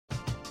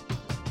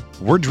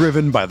We're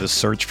driven by the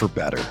search for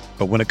better.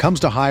 But when it comes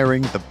to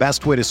hiring, the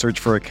best way to search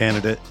for a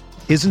candidate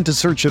isn't to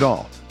search at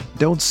all.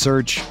 Don't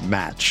search,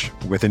 match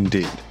with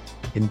Indeed.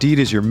 Indeed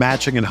is your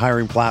matching and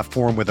hiring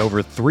platform with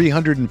over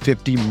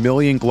 350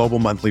 million global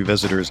monthly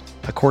visitors,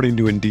 according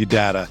to Indeed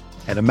data,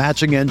 and a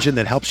matching engine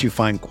that helps you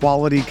find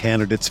quality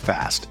candidates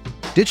fast.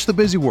 Ditch the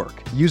busy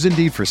work. Use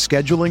Indeed for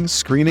scheduling,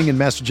 screening, and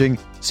messaging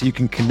so you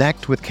can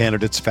connect with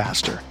candidates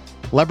faster.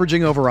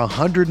 Leveraging over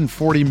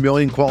 140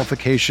 million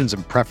qualifications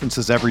and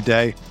preferences every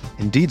day,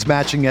 Indeed's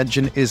matching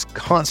engine is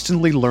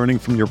constantly learning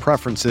from your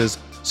preferences,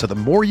 so the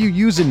more you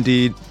use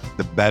Indeed,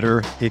 the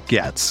better it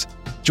gets.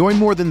 Join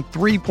more than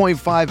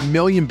 3.5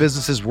 million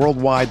businesses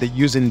worldwide that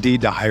use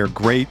Indeed to hire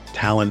great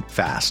talent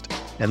fast.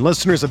 And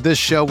listeners of this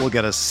show will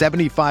get a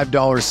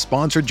 $75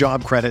 sponsored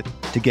job credit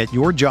to get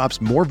your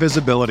jobs more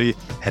visibility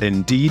at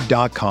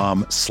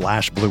Indeed.com/Blue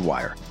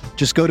Wire.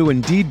 Just go to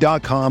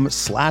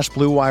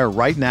Indeed.com/Blue Wire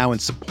right now and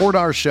support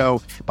our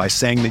show by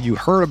saying that you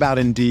heard about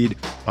Indeed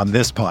on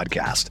this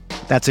podcast.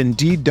 That's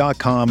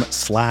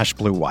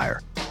Indeed.com/Blue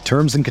Wire.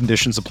 Terms and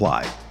conditions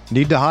apply.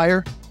 Need to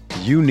hire?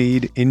 You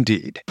need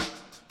Indeed.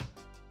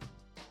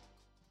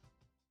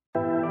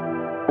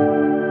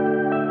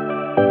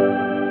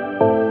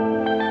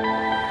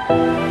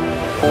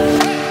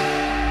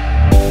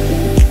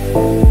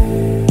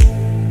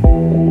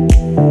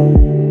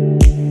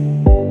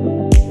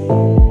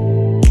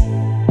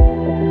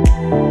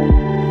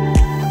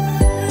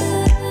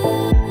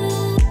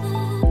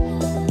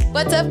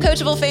 What's up,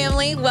 Coachable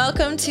family?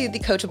 Welcome to the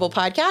Coachable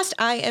podcast.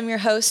 I am your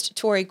host,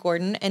 Tori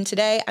Gordon, and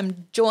today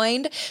I'm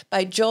joined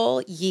by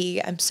Joel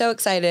Yee. I'm so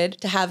excited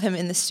to have him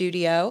in the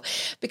studio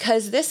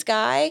because this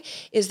guy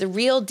is the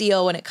real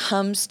deal when it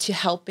comes to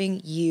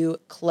helping you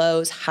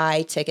close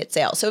high-ticket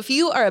sales. So if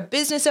you are a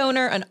business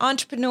owner, an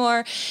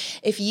entrepreneur,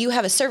 if you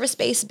have a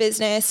service-based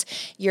business,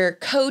 you're a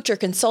coach or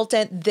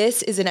consultant,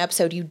 this is an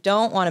episode you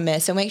don't want to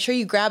miss. So make sure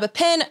you grab a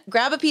pen,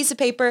 grab a piece of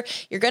paper.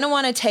 You're going to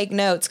want to take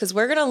notes because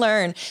we're going to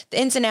learn the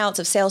ins and outs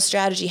of sales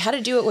strategy, how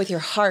to do it with your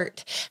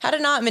heart, how to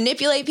not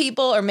manipulate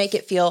people or make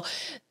it feel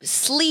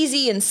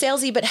sleazy and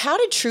salesy, but how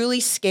to truly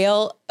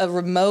scale a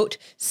remote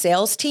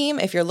sales team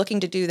if you're looking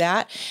to do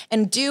that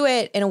and do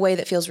it in a way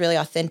that feels really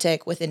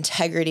authentic with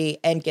integrity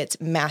and gets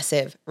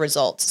massive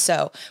results.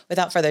 So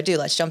without further ado,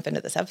 let's jump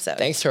into this episode.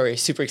 Thanks, Tori.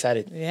 Super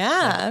excited.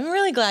 Yeah, I'm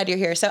really glad you're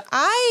here. So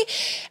I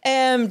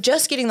am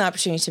just getting the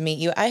opportunity to meet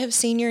you. I have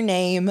seen your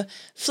name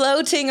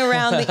floating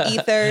around the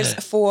ethers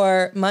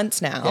for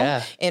months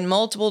now in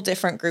multiple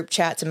different group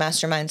chats and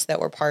masterminds that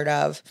we're part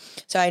of.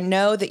 So I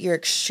know that you're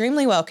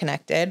extremely well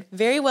connected,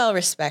 very well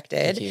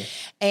respected. Thank you.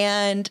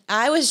 And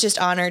I was just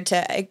honored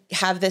to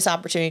have this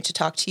opportunity to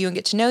talk to you and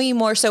get to know you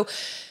more. So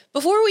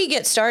before we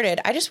get started,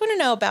 I just want to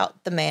know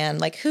about the man,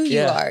 like who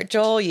you are,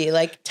 Joel Yee.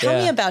 Like,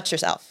 tell me about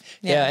yourself.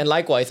 Yeah, and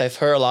likewise, I've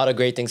heard a lot of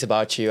great things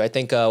about you. I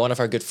think one of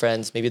our good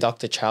friends, maybe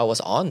Dr. Chow, was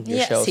on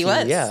your show. Yes, he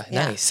was. Yeah,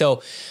 nice.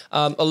 So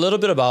a little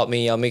bit about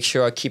me. I'll make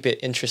sure I keep it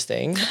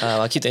interesting.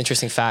 I'll keep the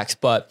interesting facts.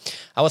 But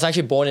I was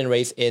actually born and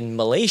raised in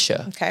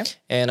Malaysia. Okay.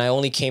 And I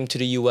only came to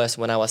the U.S.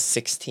 when I was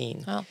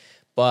 16. Oh.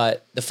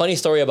 But the funny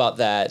story about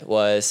that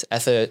was,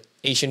 as an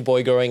Asian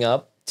boy growing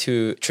up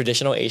to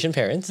traditional Asian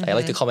parents, I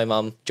like to call my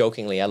mom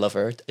jokingly, I love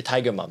her, a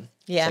tiger mom.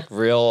 Yeah. It's like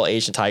real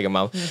Asian tiger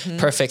mom.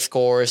 Perfect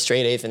scores,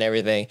 straight A's and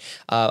everything.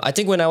 I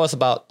think when I was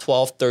about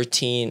 12,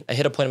 13, I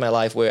hit a point in my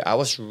life where I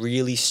was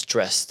really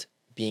stressed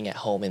being at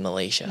home in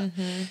Malaysia.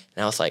 And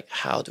I was like,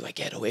 how do I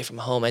get away from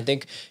home? I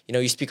think,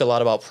 you speak a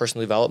lot about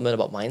personal development,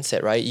 about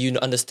mindset, right? You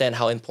understand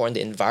how important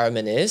the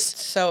environment is.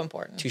 So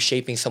important. To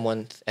shaping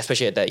someone,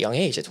 especially at that young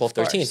age, at 12,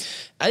 13.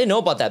 I didn't know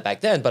about that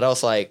back then, but I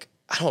was like,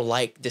 I don't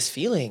like this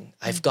feeling.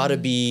 I've got to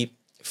be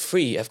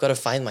free. I've got to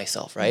find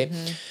myself, right?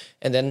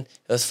 And then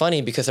it was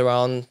funny because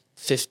around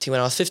 15, when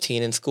I was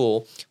 15 in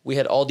school, we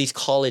had all these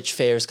college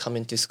fairs come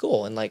into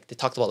school and like they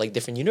talked about like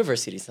different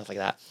universities, stuff like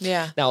that.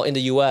 Yeah. Now in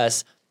the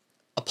US,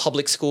 a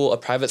public school, a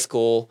private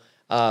school,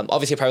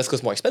 obviously a private school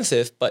is more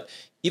expensive, but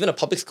even a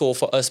public school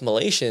for us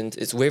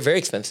Malaysians, we're very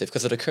expensive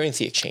because of the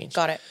currency exchange.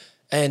 Got it.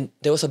 And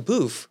there was a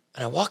booth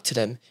and I walked to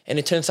them and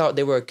it turns out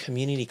they were a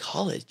community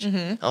college.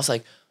 I was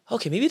like,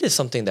 okay, maybe there's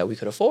something that we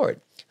could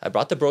afford. I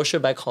brought the brochure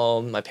back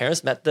home. My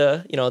parents met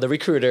the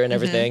recruiter and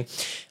everything.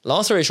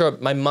 Long story short,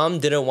 my mom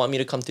didn't want me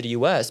to come to the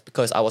US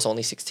because I was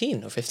only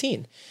 16 or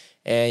 15.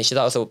 And she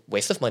thought it was a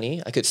waste of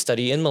money. I could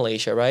study in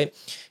Malaysia, right?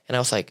 And I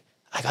was like,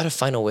 I got to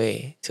find a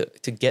way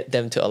to get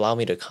them to allow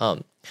me to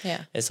come.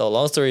 Yeah. And so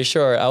long story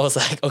short, I was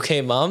like, okay,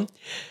 Mom,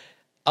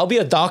 I'll be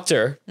a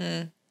doctor.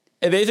 And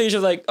basically she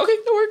was like, okay,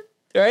 that worked.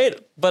 Right?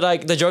 But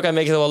like the joke I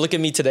make is, well, look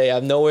at me today.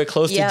 I'm nowhere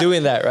close to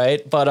doing that,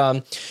 right? But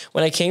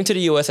when I came to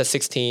the US at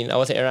 16, I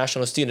was an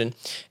international student.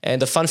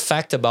 And the fun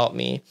fact about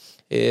me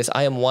is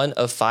I am one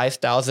of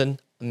 5,000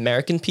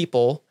 American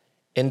people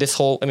in this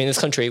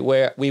country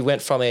where I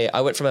went from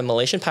a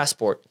Malaysian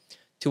passport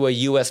to a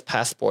US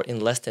passport in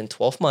less than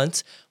 12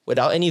 months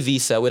without any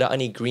visa, without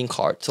any green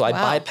card. So I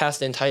bypassed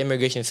the entire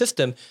immigration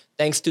system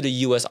thanks to the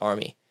US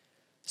Army.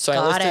 So I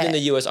enlisted in the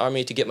U.S.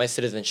 Army to get my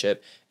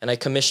citizenship, and I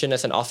commissioned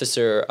as an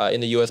officer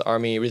in the U.S.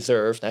 Army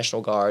Reserve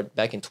National Guard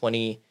back in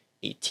 20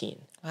 18.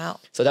 Wow.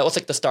 So that was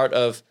like the start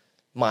of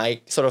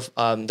my sort of,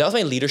 that was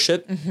my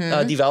leadership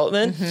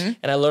development.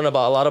 And I learned a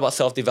lot about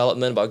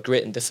self-development, about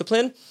grit and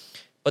discipline.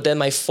 But then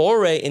my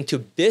foray into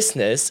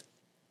business,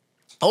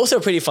 also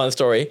a pretty fun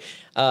story.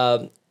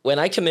 When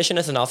I commissioned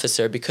as an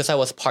officer, because I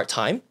was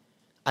part-time,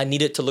 I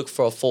needed to look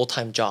for a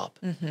full-time job,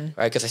 right?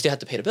 Because I still had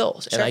to pay the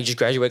bills. Sure. And I just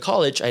graduated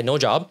college. I had no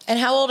job. And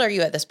how old are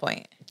you at this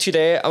point?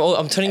 Today,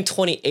 I'm turning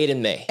 28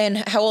 in May. And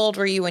how old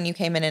were you when you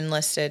came in and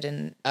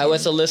enlisted? I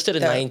was enlisted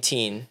at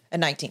 19. At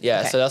 19.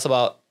 Yeah, okay. so that's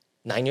about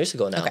 9 years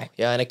ago now. Okay.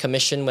 Yeah, and I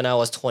commissioned when I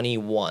was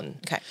 21.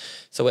 Okay.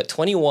 So at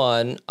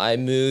 21, I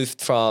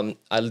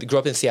grew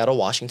up in Seattle,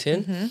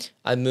 Washington.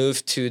 I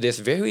moved to this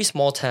very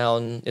small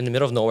town in the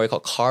middle of nowhere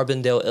called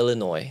Carbondale,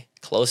 Illinois.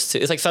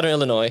 It's like Southern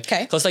Illinois,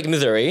 close to like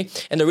Missouri.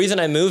 And the reason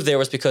I moved there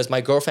was because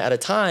my girlfriend at the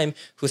time,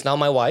 who's now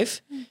my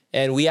wife,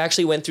 and we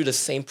actually went through the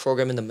same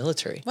program in the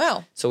military.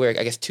 Wow. So we're,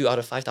 I guess, 2 out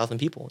of 5,000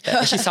 people.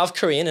 She's South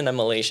Korean and I'm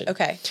Malaysian.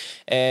 Okay.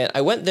 And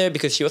I went there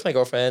because she was my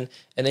girlfriend,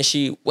 and then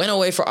she went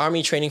away for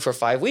army training for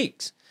 5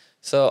 weeks.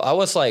 So I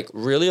was like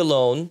really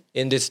alone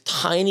in this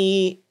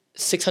tiny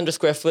 600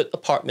 square foot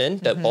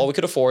apartment that all we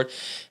could afford.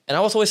 And I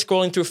was always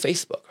scrolling through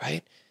Facebook,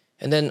 right?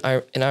 And then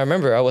I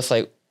remember I was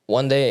like,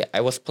 one day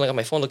I was pulling up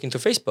my phone looking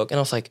through Facebook, and I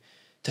was like,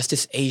 there's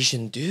this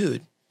Asian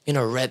dude in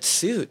a red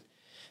suit.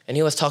 And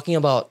he was talking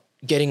about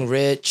getting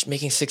rich,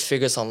 making 6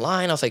 figures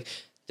online. I was like,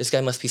 this guy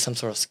must be some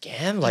sort of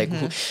scam. Like,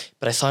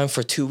 but I saw him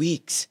for 2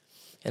 weeks.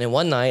 And then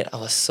one night I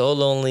was so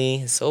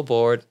lonely, so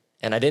bored,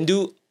 and I didn't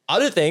do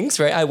other things,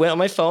 right? I went on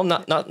my phone,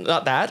 not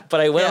that, but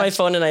I went on my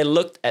phone and I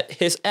looked at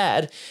his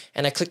ad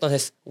and I clicked on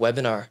his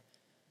webinar.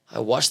 I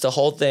watched the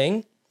whole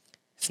thing.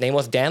 His name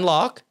was Dan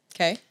Lok.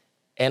 Okay.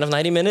 End of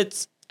 90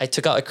 minutes. I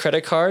took out a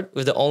credit card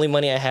with the only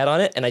money I had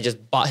on it, and I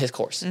just bought his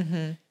course.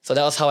 So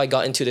that was how I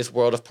got into this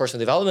world of personal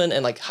development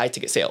and like high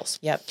ticket sales.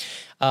 Yep.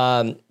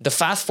 The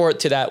fast forward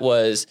to that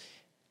was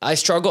I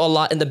struggled a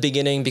lot in the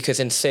beginning because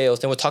in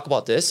sales, and we'll talk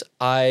about this,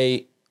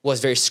 I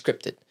was very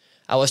scripted.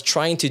 I was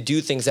trying to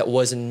do things that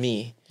wasn't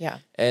me. Yeah.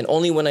 And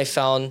only when I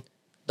found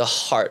the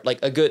heart, like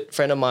a good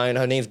friend of mine,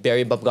 her name's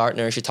Barry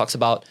Bubgartner, she talks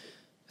about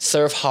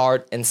serve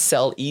hard and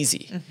sell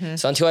easy.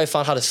 So until I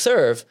found how to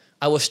serve,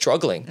 I was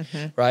struggling,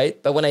 right?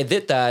 But when I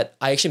did that,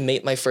 I actually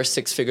made my first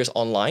 6 figures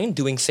online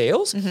doing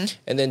sales.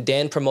 And then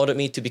Dan promoted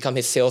me to become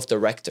his sales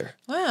director.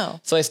 Wow.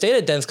 So I stayed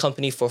at Dan's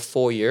company for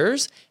 4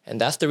 years. And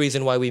that's the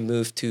reason why we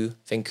moved to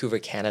Vancouver,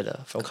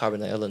 Canada from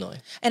Carbondale, Illinois.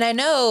 And I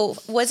know,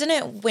 wasn't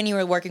it when you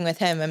were working with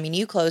him? I mean,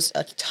 you closed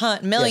a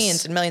ton,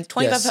 millions and millions,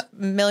 $25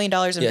 million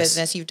in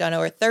business. You've done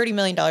over $30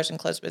 million in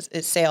closed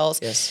sales.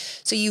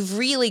 Yes. So you've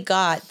really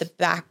got the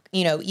back,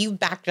 you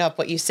backed up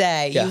what you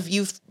say. Yeah.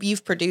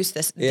 You've produced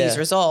these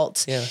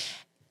results. Yeah.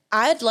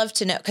 I'd love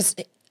to know,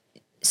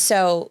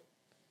 so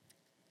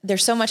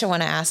there's so much I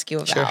want to ask you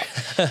about.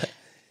 Sure.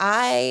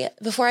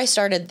 Before I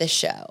started this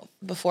show,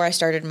 before I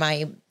started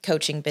my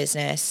coaching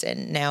business,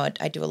 and now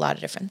I do a lot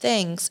of different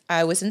things,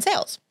 I was in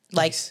sales,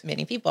 like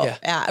many people.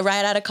 Yeah.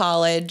 Right out of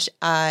college,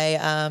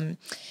 I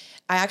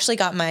actually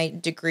got my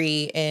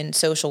degree in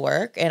social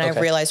work, and I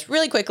realized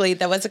really quickly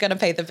that wasn't going to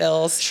pay the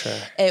bills. Sure.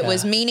 It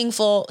was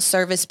meaningful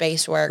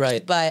service-based work,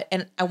 Right.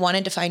 and I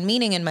wanted to find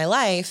meaning in my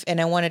life,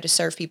 and I wanted to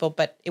serve people,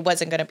 but it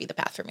wasn't going to be the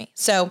path for me.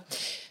 So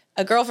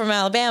a girl from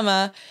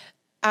Alabama,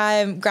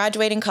 I'm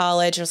graduating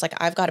college. I was like,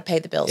 I've got to pay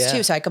the bills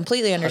too. So I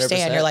completely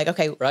understand. 100%. You're like,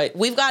 okay,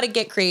 we've got to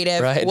get creative.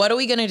 Right. What are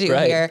we going to do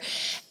here?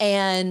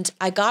 And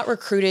I got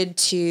recruited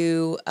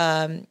to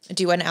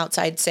do an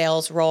outside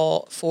sales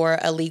role for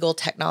a legal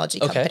technology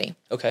company.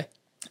 Okay.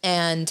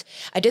 And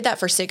I did that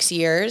for 6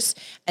 years,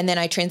 and then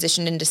I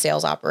transitioned into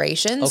sales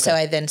operations. So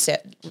I then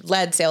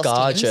led sales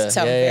teams.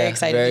 So I'm very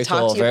excited to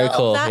talk to you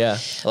about that. Yeah,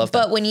 I love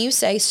that. But when you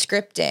say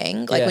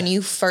scripting, like when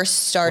you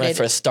first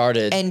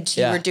started, and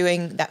you were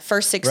doing that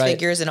first 6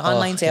 figures in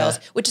online sales,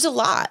 which is a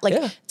lot. Like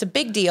it's a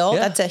big deal.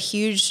 That's a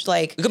huge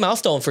a good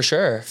milestone for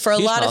sure. For a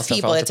lot of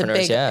people, it's a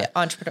big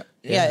entrepreneur.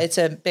 Yeah, it's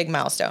a big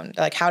milestone.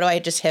 Like, how do I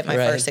just hit my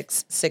first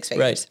six figures?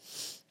 Right.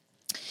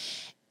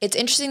 It's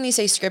interesting you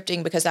say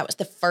scripting because that was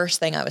the first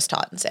thing I was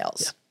taught in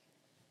sales.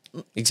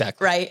 Yeah.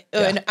 Exactly. Right.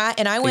 Yeah.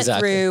 And I went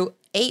through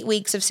 8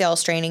 weeks of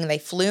sales training. They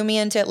flew me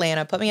into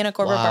Atlanta, put me in a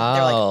corporate apartment.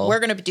 They're like, we're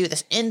going to do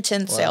this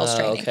intense sales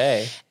training.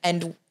 Okay.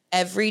 And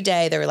every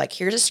day they were like,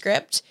 here's a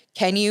script.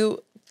 Can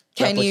you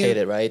replicate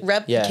it, right?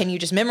 Can you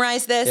just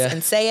memorize this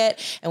and say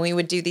it? And we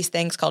would do these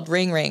things called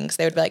ring rings.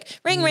 They would be like,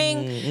 ring,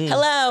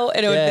 hello.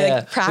 And it would be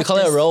like practice. We call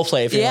it a role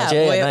play.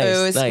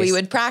 We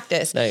would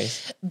practice.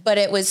 Nice. But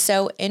it was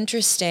so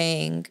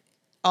interesting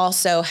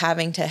also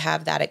having to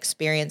have that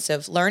experience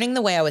of learning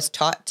the way I was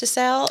taught to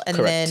sell and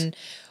then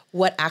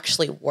what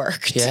actually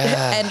worked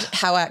and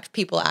how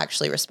people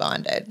actually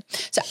responded.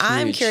 So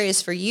I'm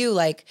curious for you,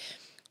 like,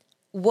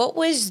 what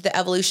was the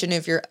evolution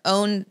of your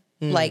own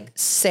like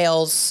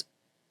sales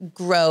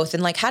growth,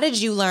 and like how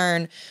did you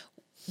learn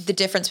the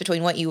difference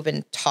between what you've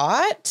been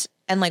taught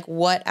and like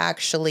what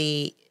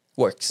actually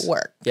works?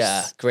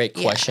 Yeah, great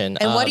question.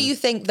 And what do you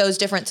think those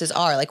differences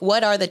are? Like,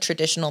 what are the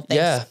traditional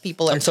things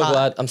people are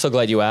taught? I'm so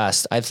glad you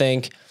asked. I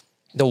think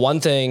the one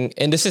thing,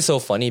 and this is so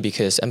funny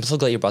because I'm so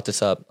glad you brought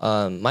this up.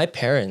 My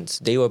parents,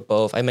 they were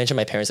both, I mentioned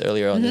my parents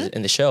earlier on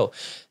in the show.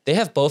 They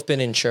have both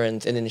been in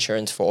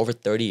insurance for over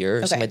 30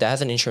 years. Okay. My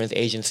dad's an insurance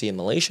agency in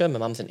Malaysia. My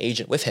mom's an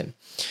agent with him.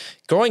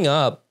 Growing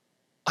up,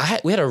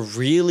 we had a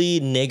really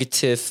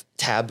negative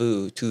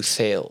taboo to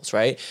sales,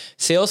 right?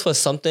 Sales was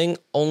something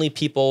only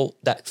people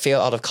that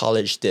fail out of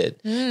college did.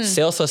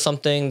 Sales was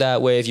something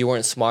that where if you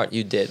weren't smart,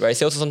 you did, right?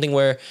 Sales was something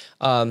where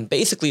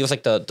basically it was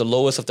like the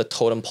lowest of the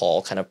totem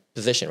pole kind of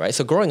position, right?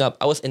 So growing up,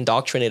 I was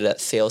indoctrinated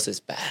that sales is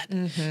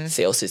bad.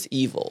 Sales is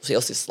evil.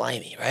 Sales is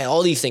slimy, right?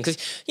 All these things. 'Cause,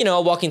 you know,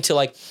 walking to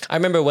like, I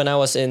remember when I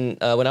was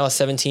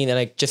 17 and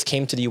I just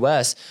came to the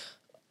US,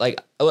 like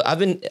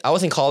I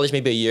was in college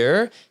maybe a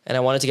year and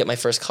I wanted to get my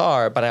first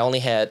car, but I only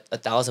had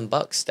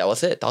 $1,000. That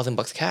was it,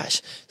 $1,000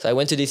 cash. So I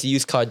went to this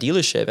used car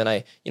dealership and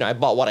I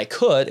bought what I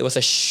could. It was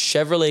a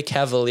Chevrolet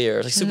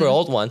Cavalier, like super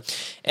old one.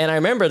 And I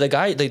remember the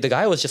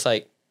guy was just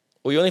like,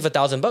 well, you only have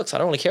 $1,000. I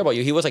don't really care about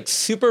you. He was like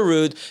super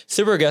rude,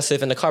 super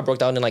aggressive, and the car broke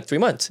down in like 3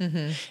 months.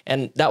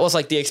 And that was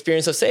like the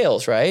experience of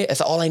sales, right?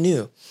 That's all I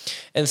knew.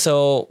 And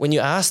so when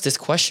you ask this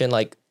question,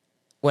 like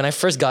when I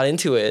first got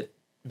into it,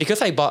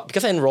 because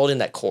I enrolled in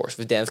that course,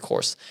 the dance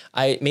course,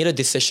 I made a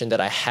decision that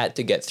I had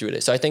to get through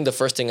this. So I think the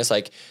first thing is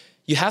like,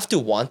 you have to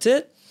want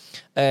it.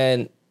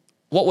 And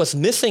what was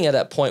missing at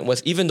that point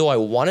was, even though I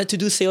wanted to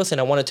do sales and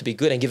I wanted to be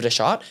good and give it a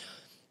shot,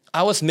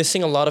 I was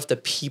missing a lot of the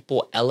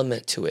people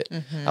element to it.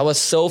 I was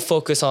so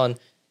focused on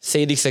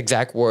say these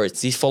exact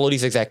words, follow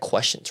these exact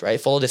questions,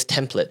 right? Follow this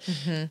template.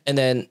 And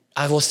then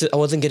I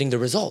wasn't getting the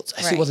results.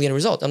 I still wasn't getting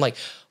results. I'm like,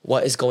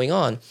 what is going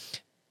on?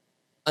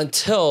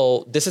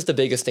 Until this is the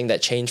biggest thing that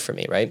changed for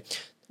me, right?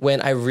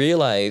 When I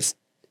realized,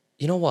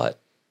 you know what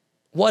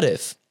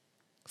if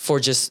for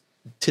just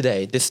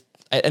today, this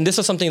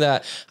was something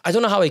that I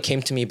don't know how it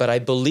came to me, but I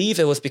believe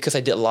it was because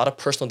I did a lot of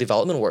personal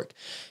development work.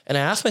 And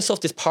I asked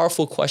myself this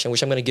powerful question,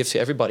 which I'm going to give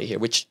to everybody here,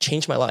 which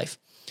changed my life.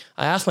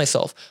 I asked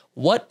myself,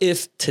 what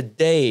if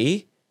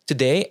today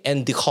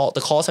and the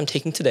calls I'm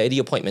taking today, the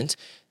appointments,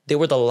 they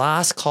were the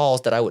last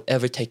calls that I would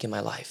ever take in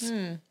my life?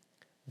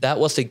 That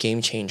was the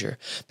game changer.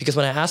 Because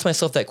when I asked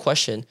myself that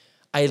question,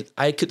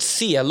 I could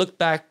see, I looked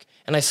back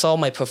and I saw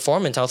my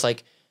performance. I was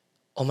like,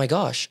 oh my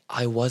gosh,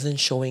 I wasn't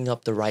showing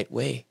up the right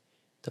way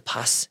the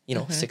past,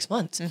 6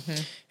 months.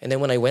 And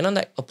then when I went on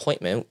that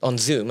appointment on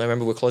Zoom, I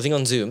remember we're closing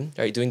on Zoom,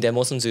 right, doing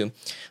demos on Zoom.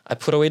 I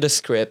put away the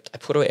script, I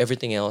put away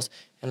everything else,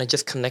 and I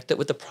just connected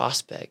with the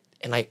prospect.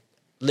 And I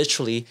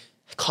literally,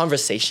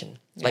 conversation,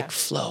 like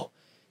flow.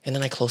 And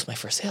then I closed my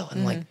first sale.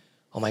 And I'm like,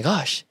 oh my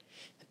gosh,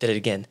 I did it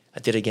again.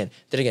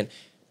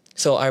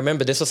 So I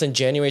remember this was in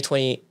January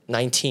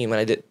 2019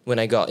 when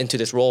I got into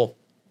this role.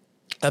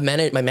 My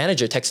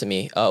manager texted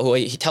me,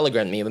 he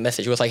telegrammed me a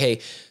message. He was like, hey,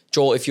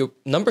 Joel, if your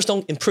numbers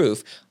don't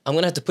improve, I'm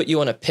going to have to put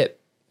you on a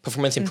PIP,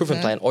 performance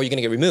improvement plan, or you're going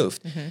to get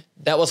removed.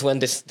 That was when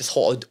this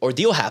whole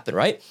ordeal happened,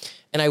 right?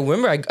 And I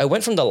remember I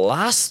went from the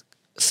last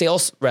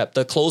sales rep,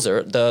 the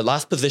closer, the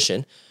last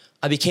position.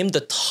 I became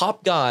the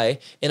top guy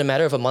in a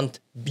matter of a month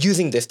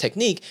using this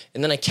technique.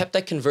 And then I kept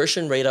that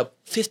conversion rate up,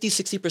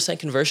 50-60%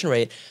 conversion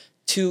rate.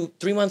 3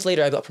 months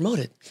later, I got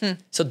promoted.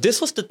 So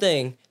this was the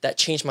thing that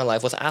changed my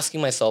life, was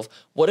asking myself,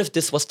 what if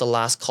this was the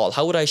last call?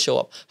 How would I show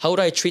up? How would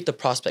I treat the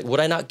prospect? Would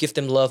I not give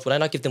them love? Would I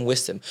not give them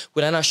wisdom?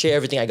 Would I not share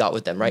everything I got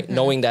with them, right?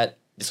 Knowing that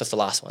this was the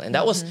last one. And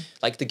that was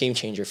like the game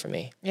changer for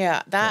me.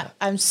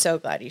 I'm so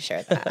glad you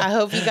shared that. I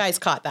hope you guys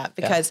caught that,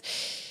 because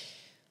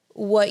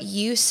what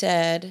you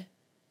said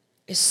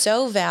is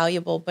so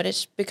valuable, but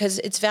it's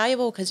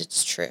valuable because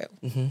it's true,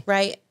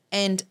 right?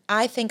 And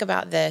I think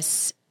about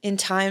this in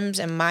times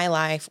in my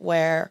life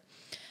where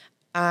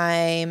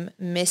I'm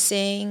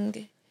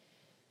missing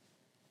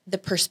the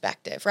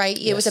perspective, right?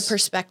 It was a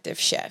perspective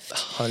shift.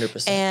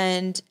 100%.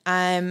 And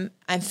I'm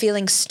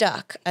feeling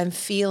stuck. I'm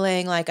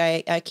feeling like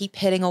I keep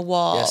hitting a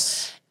wall,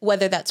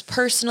 whether that's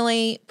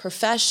personally,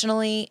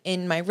 professionally,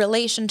 in my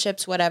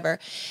relationships, whatever.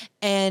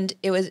 And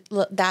it was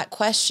that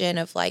question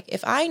of like,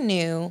 if I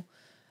knew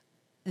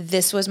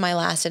this was my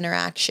last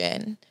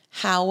interaction,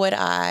 how would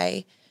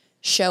I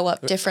show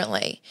up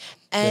differently?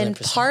 And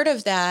 100%. Part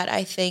of that,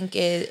 I think,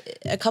 is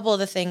a couple of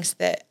the things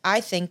that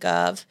I think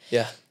of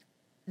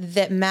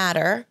that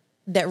matter,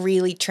 that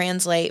really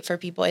translate for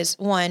people is,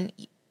 one,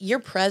 you're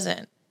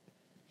present.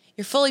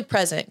 You're fully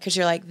present because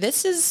you're like,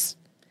 this is...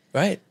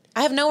 Right.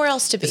 I have nowhere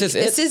else to be. This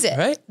is it.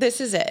 Right? This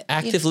is it.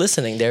 Active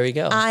listening. There we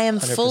go. I am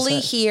 100%. Fully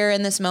here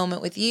in this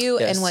moment with you,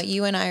 and what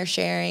you and I are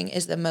sharing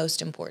is the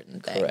most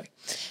important thing.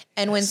 Correct.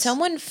 And when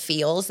someone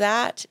feels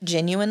that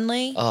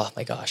genuinely, oh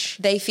my gosh,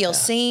 they feel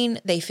seen,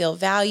 they feel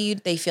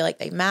valued, they feel like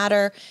they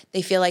matter,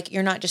 they feel like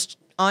you're not just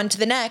on to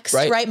the next,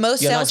 right?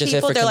 Most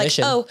salespeople, they're like,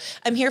 oh,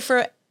 I'm here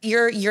for...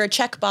 You're a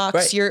checkbox.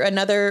 Right. You're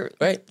another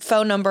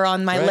phone number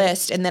on my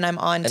list, and then I'm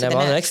on to the next. And I'm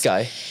on the next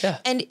guy. Yeah.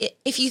 And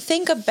if you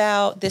think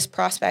about this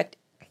prospect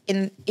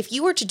if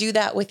you were to do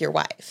that with your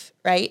wife,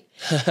 right?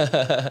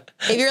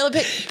 If you're able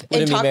to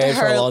and talk to her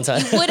for a long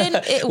time,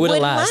 it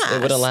wouldn't last.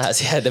 It wouldn't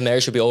last. Yeah, the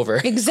marriage would be over.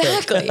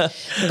 Exactly.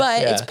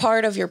 But it's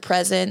part of your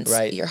presence,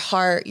 your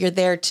heart. You're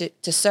there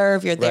to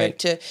serve. You're there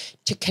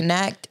to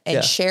connect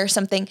and share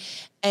something.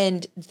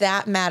 And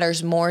that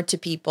matters more to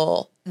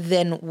people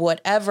than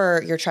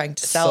whatever you're trying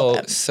to sell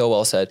them. So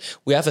well said.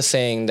 We have a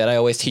saying that I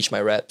always teach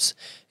my reps.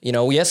 You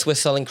know, yes, we're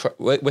selling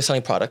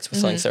products, we're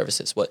selling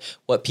services.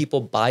 What people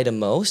buy the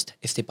most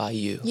is they buy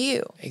you.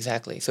 You.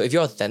 Exactly. So if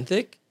you're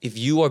authentic, if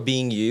you are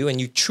being you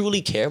and you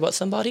truly care about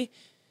somebody,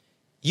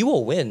 you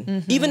will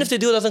win. Even if the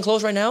deal doesn't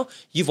close right now,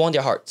 you've won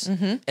their hearts.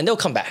 And they'll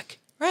come back.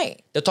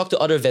 Right. They'll talk to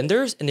other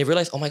vendors and they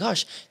realize, oh my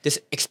gosh, this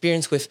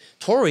experience with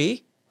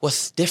Tori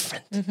was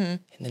different. And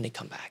then they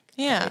come back.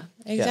 Yeah, right?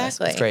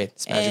 Exactly. It's great.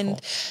 It's magical.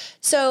 And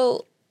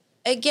so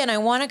again, I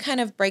want to kind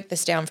of break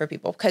this down for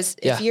people because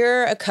if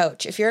you're a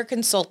coach, if you're a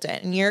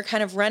consultant and you're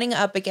kind of running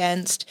up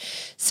against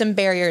some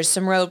barriers,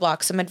 some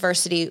roadblocks, some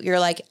adversity, you're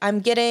like,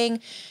 I'm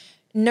getting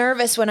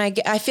nervous when I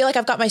feel like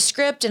I've got my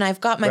script and I've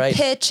got my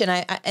pitch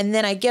and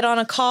then I get on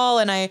a call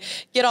and I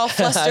get all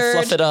flustered. I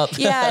fluff it up.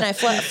 And I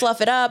fluff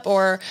it up.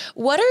 Or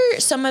what are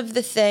some of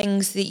the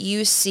things that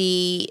you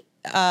see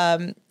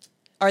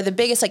are the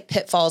biggest like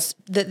pitfalls,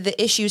 the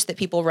issues that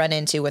people run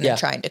into when they're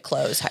trying to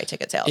close high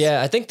ticket sales?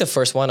 Yeah, I think the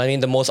first one, I mean,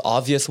 the most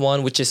obvious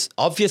one, which is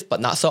obvious but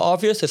not so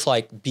obvious, is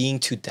like being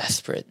too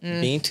desperate,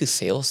 being too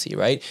salesy,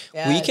 right?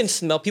 Yes.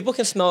 People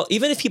can smell,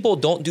 even if people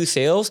don't do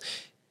sales,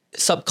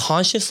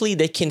 subconsciously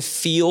they can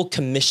feel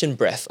commission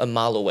breath a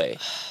mile away.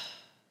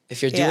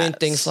 If you're doing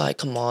things like,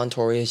 come on,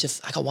 Tori, it's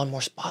just, I got one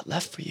more spot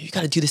left for you. You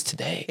got to do this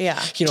today.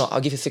 Yeah. You know,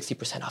 I'll give you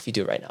 60% off. You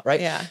do it right now,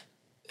 right? Yeah.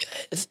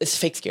 It's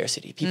fake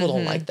scarcity. People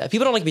don't like that.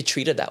 People don't like to be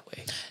treated that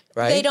way,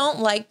 right? They don't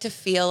like to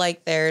feel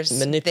like there's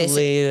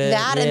manipulated,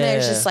 and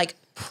there's just like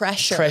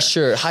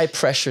pressure, high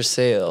pressure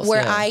sales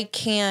where I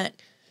can't.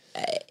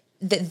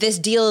 This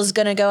deal is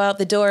going to go out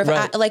the door.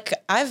 If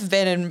I've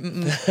been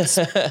in,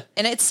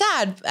 and it's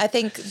sad. I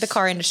think the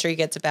car industry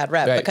gets a bad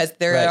rep because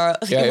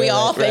we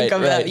all think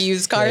of that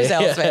used car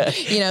salesman.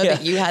 You know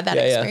that you had that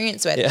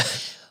experience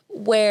with,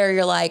 where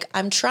you're like,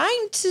 I'm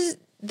trying to.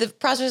 The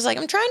prospect is like,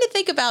 I'm trying to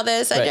think about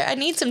this. I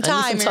need some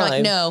time. You're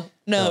like, no.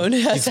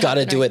 You've got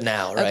to do it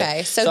now, right?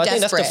 Okay, so I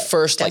think that's the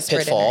first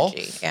pitfall.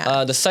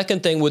 Yeah. The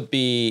second thing would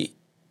be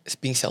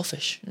being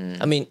selfish.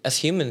 I mean, as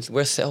humans,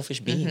 we're selfish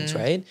beings,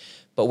 right?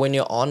 But when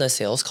you're on a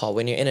sales call,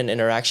 when you're in an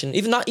interaction,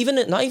 not even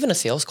a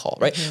sales call,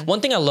 right?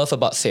 One thing I love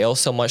about sales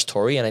so much,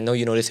 Tori, and I know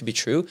you know this to be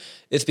true,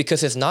 is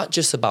because it's not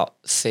just about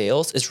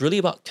sales. It's really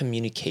about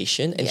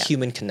communication and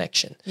human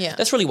connection. Yeah.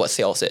 That's really what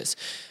sales is.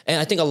 And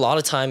I think a lot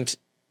of times,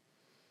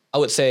 I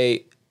would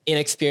say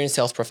inexperienced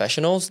sales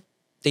professionals,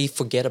 they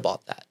forget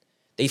about that.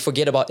 They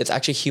forget about it's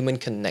actually human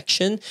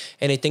connection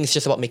and they think it's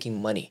just about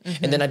making money.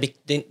 And then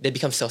they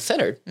become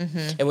self-centered.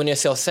 And when you're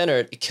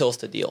self-centered, it kills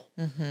the deal.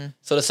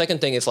 So the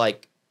second thing is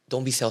like,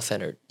 don't be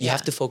self-centered. You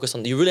have to focus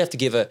on, you really have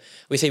to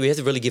we have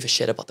to really give a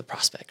shit about the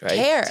prospect, right?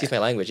 Care. Excuse my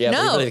language. Yeah,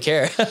 no. We really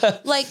care.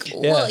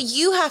 Well,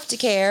 you have to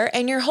care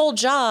and your whole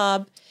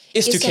job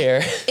is to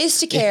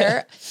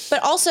care.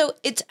 But also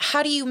it's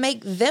how do you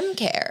make them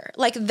care?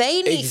 Like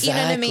they need, you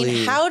know what I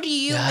mean? How do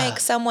you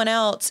make someone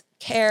else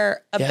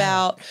care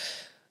about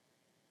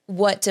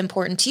what's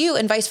important to you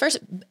and vice versa?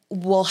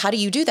 Well, how do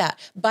you do that?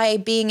 By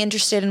being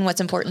interested in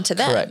what's important to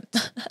them.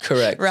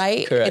 Correct.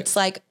 Right? Correct. It's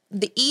like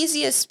the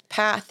easiest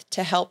path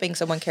to helping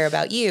someone care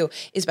about you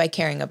is by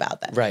caring about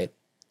them. Right.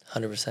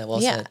 100%.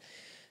 Well said.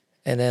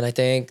 And then I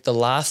think the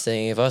last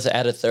thing, if I was to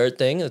add a third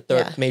thing, a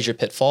third major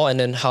pitfall, and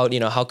then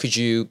how could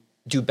you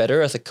do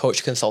better as a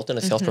coach, consultant,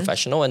 a sales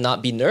professional and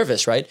not be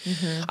nervous, right?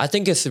 I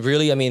think it's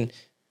really, I mean,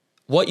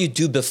 what you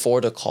do before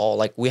the call,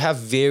 like we have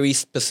very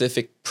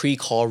specific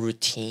pre-call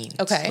routines,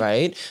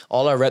 right?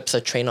 All our reps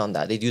are trained on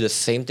that. They do the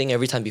same thing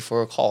every time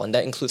before a call. And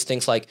that includes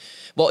things like,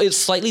 well, it's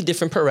slightly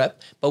different per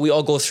rep, but we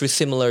all go through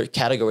similar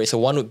categories. So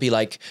one would be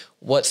like,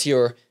 what's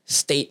your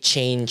state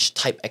change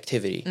type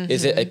activity?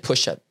 Is it a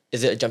push-up?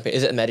 Is it a jumping?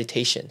 Is it a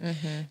meditation?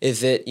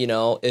 Is it,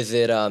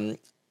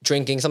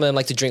 drinking? Some of them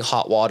like to drink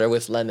hot water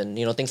with lemon,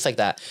 things like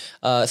that.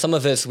 Some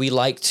of us, we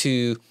like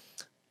to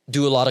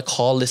do a lot of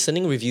call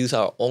listening, reviews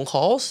our own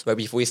calls right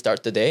before we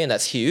start the day, and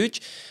that's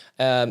huge.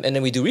 And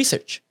then we do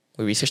research.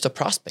 We research the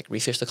prospect,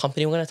 research the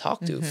company we're going to talk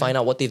to, find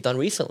out what they've done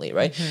recently,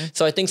 right?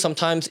 So I think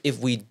sometimes if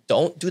we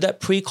don't do that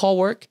pre-call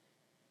work,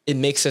 it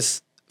makes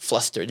us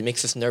flustered. It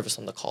makes us nervous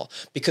on the call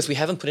because we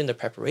haven't put in the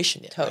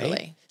preparation yet.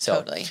 Right?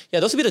 Totally.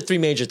 Yeah, those would be the three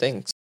major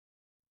things.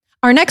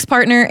 Our next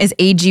partner is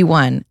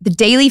AG1, the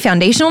daily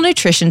foundational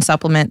nutrition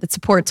supplement that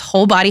supports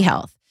whole body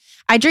health.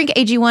 I drink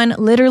AG1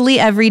 literally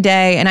every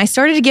day, and I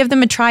started to give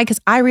them a try because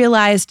I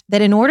realized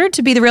that in order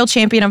to be the real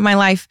champion of my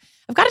life,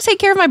 I've got to take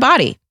care of my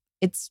body.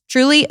 It's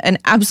truly an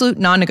absolute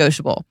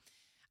non-negotiable.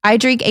 I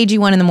drink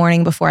AG1 in the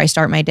morning before I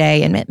start my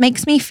day, and it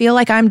makes me feel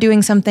like I'm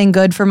doing something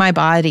good for my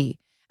body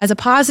as a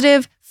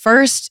positive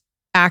first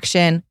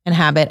action and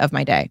habit of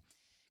my day.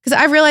 Because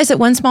I've realized that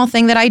one small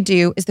thing that I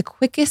do is the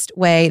quickest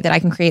way that I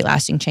can create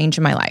lasting change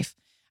in my life.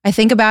 I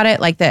think about it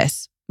like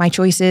this. my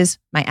choices,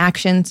 my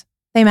actions,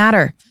 they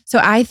matter.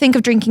 So I think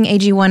of drinking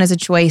AG1 as a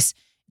choice.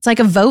 It's like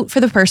a vote for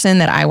the person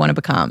that I want to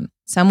become.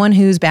 Someone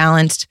who's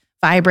balanced,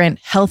 vibrant,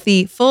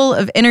 healthy, full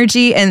of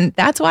energy. And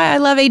that's why I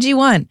love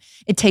AG1.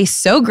 It tastes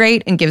so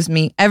great and gives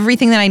me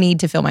everything that I need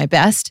to feel my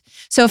best.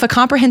 So if a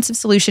comprehensive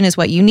solution is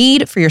what you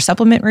need for your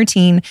supplement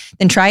routine,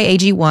 then try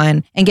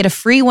AG1 and get a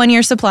free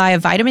 1-year supply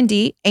of vitamin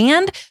D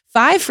and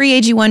 5 free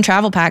AG1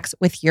 travel packs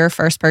with your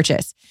first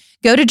purchase.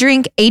 Go to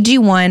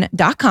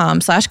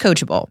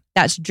drinkag1.com/coachable.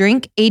 That's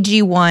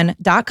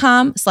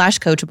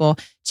drinkag1.com/coachable.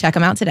 Check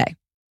them out today.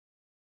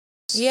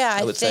 Yeah,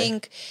 I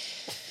think,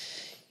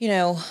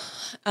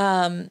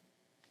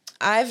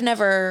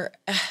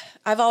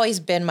 I've always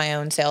been my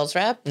own sales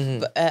rep.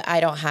 But, I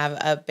don't have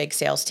a big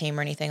sales team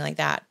or anything like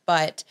that.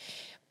 But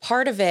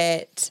part of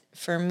it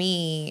for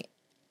me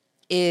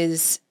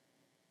is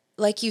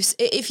like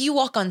if you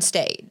walk on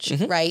stage,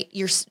 right?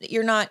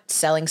 You're not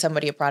selling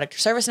somebody a product or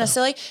service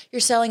necessarily.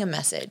 You're selling a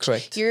message.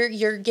 Correct.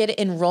 You're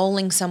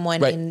enrolling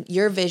someone in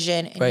your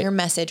vision and your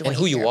message and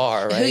who you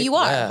are, right? Who you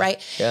are,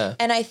 right? Yeah.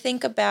 And I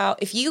think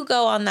about if you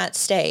go on that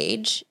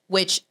stage,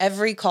 which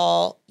every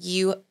call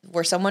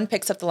where someone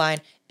picks up the line,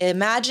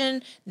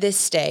 imagine this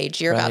stage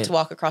you're about to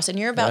walk across and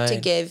you're about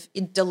to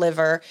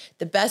deliver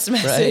the best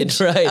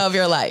message of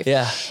your life.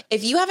 Yeah.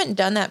 If you haven't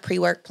done that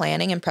pre-work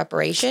planning and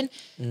preparation,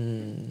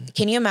 can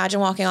you imagine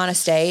walking on a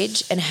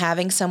stage and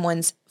having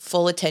someone's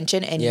full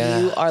attention and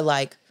you are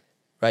like,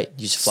 you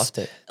just fluffed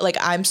it. Like,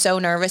 I'm so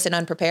nervous and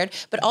unprepared,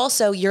 but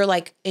also you're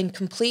like in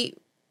complete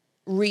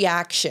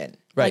reaction.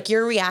 Right. Like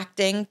you're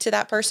reacting to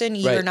that person.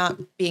 You're not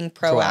being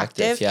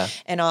proactive.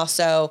 And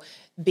also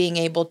being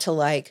able to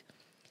like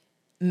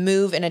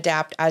move and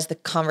adapt as the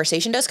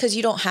conversation does. Cause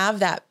you don't have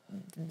that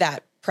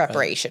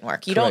preparation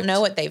work. You don't know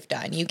what they've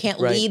done. You can't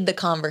lead the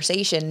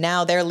conversation.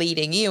 Now they're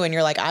leading you and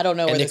you're like, I don't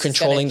know where this is going. And they're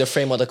controlling the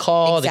frame of the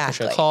call. They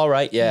control the call,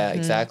 right? Yeah,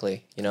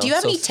 exactly. Do you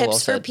have any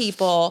tips for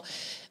people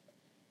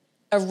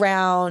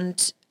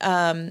around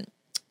the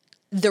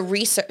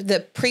research,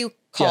 the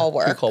pre-call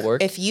work? Pre-call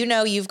work. If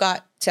you've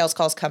got sales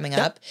calls coming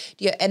up,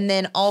 and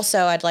then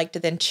also I'd like to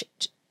then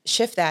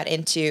shift that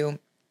into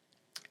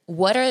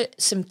what are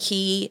some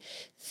key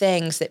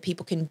things that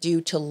people can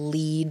do to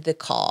lead the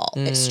call,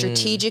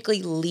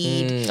 strategically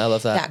lead I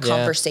love that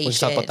conversation. We can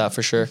talk about that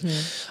for sure.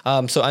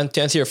 So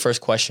to answer your first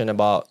question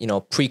about,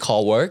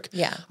 pre-call work,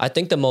 I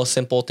think the most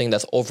simple thing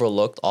that's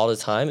overlooked all the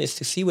time is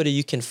to see whether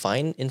you can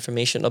find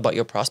information about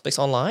your prospects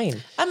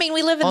online. I mean,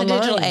 we live in the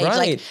digital age,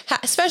 like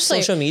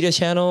especially social media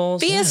channels.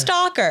 Be a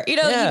stalker. You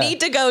need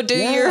to go do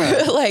your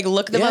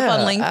look them up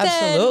on LinkedIn.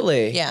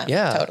 Absolutely.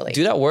 Yeah, totally.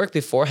 Do that work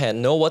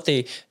beforehand. Know what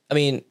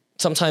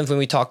sometimes when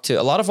we talk to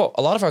a lot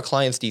of our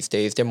clients these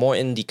days, they're more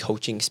in the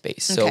coaching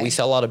space. So we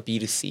sell a lot of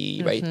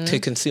B2C, right, to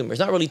consumers,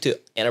 not really to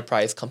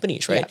enterprise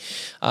companies, right?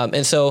 Yeah.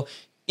 And so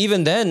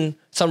even then,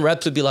 some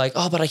reps would be like,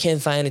 oh, but I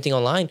can't find anything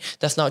online.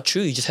 That's not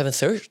true. You just haven't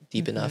searched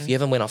deep enough. You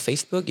haven't went on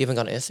Facebook. You haven't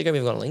gone on Instagram. You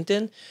haven't gone on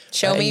LinkedIn.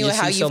 Show me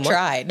how you've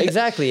tried.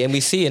 Exactly. And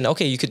we see,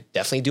 you could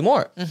definitely do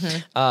more.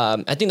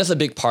 I think that's a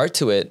big part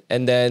to it.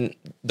 And then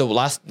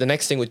the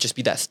next thing would just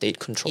be that state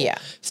control. Yeah.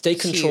 State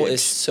control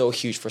is so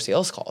huge for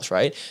sales calls,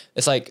 right?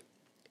 It's like,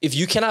 if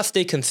you cannot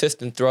stay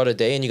consistent throughout a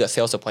day and you got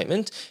sales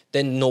appointment,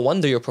 then no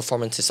wonder your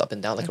performance is up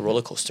and down like a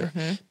roller coaster.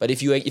 But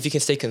if you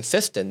can stay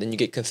consistent, then you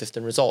get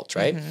consistent results,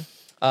 right?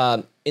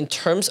 In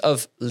terms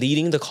of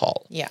leading the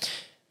call. Yeah.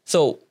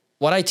 So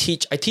what I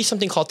teach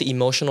something called the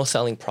emotional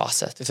selling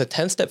process. It's a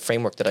 10-step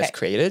framework that I've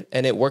created,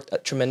 and it worked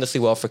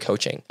tremendously well for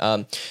coaching.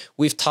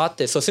 We've taught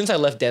this. So since I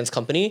left Dan's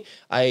company,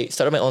 I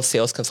started my own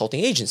sales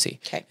consulting agency.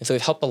 Okay. And so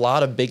we've helped a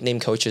lot of big name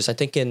coaches. I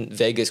think in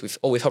Vegas,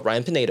 we've helped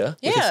Ryan Pineda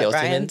with his sales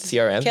team in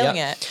CRM. Killing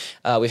it.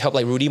 We've helped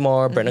like Rudy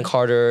Moore, Brendan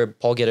Carter,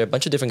 Paul Getter, a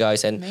bunch of different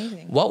guys.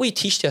 And what we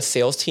teach their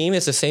sales team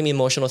is the same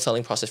emotional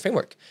selling process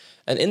framework.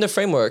 And in the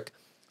framework,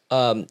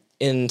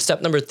 in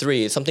step number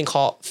 3 is something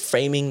called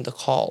framing the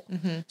call.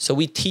 So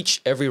we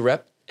teach every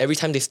rep, every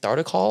time they start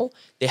a call,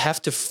 they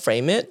have to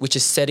frame it, which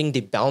is setting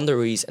the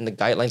boundaries and the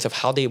guidelines of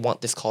how they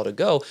want this call to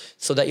go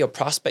so that your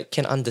prospect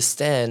can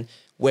understand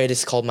where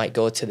this call might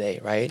go today,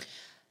 right?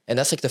 And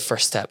that's like the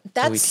first step.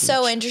 That's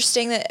so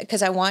interesting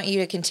because I want you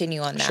to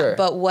continue on that. Sure.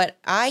 But what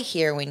I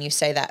hear when you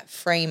say that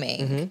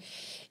framing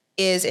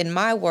is, in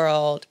my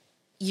world,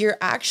 you're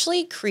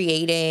actually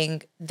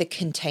creating the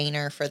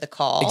container for the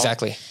call.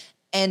 Exactly.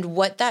 And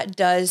what that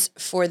does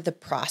for the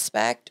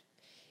prospect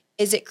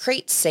is it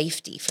creates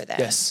safety for them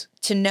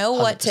to know 100%.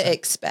 What to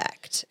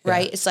expect,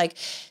 right? It's like,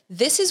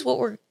 this is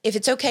what if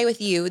it's okay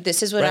with you,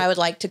 this is what I would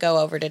like to go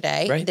over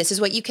today. Right. This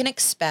is what you can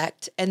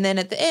expect. And then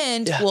at the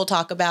end, we'll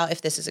talk about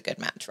if this is a good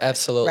match for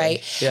Absolutely.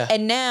 Right? Yeah.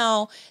 And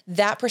now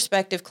that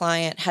prospective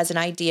client has an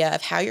idea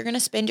of how you're going to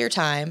spend your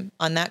time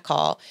on that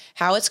call,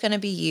 how it's going to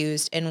be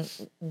used, and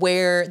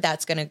where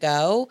that's going to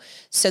go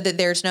so that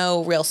there's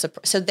no real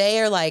surprise. So they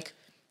are like,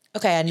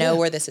 okay, I know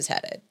where this is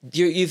headed.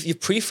 You've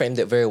pre-framed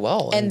it very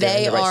well. And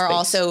they are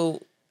also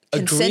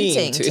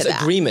consenting to it's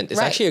that. agreement. It's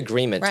Right. actually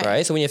agreement, Right.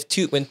 right? So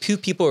when two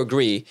people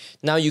agree,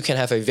 now you can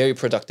have a very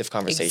productive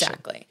conversation.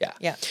 Exactly. Yeah.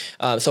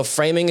 Yeah. So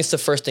framing is the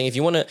first thing. If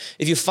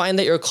you find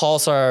that your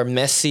calls are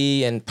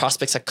messy and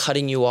prospects are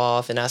cutting you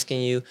off and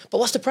asking you, but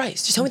what's the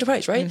price? Just tell me the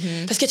price, right?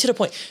 Let's get to the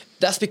point.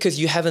 That's because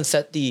you haven't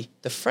set the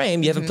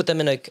frame. You haven't put them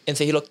in and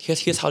say, hey, look,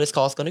 here's how this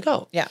call is going to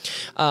go. Yeah.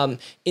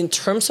 In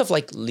terms of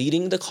like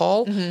leading the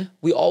call,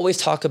 we always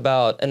talk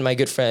about, and my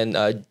good friend,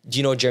 do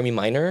you know Jeremy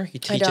Miner? He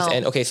teaches,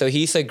 don't. so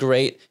he's a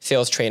great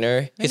sales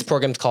trainer. His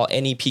program's called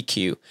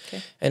NEPQ,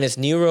 and it's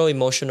neuro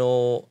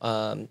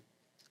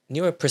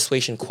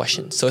persuasion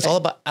questions. So it's all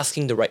about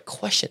asking the right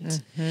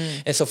questions.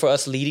 And so for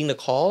us leading the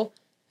call,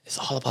 it's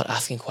all about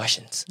asking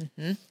questions,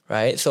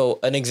 right? So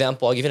I'll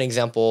give you an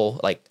example,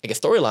 like a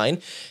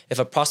storyline. If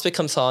a prospect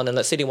comes on and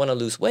let's say they want to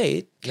lose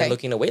weight, they're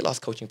looking at a weight loss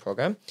coaching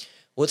program,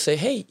 we'll say,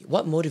 hey,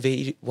 what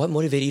motivated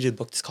you to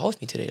book this call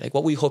with me today? Like,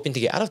 what were you hoping to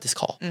get out of this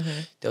call?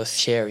 They'll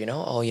share,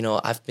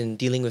 I've been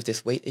dealing with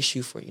this weight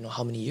issue for,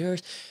 how many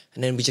years?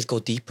 And then we just go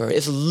deeper.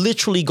 It's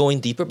literally going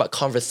deeper, but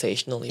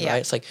conversationally, right?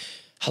 It's like,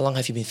 how long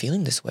have you been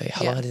feeling this way?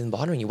 How long has it been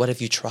bothering you? What have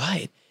you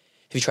tried?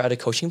 Have you tried a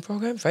coaching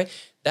program, right?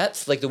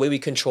 That's like the way we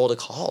control the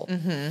call.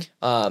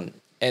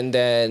 And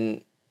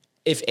then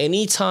if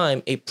any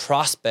time a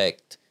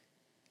prospect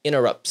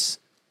interrupts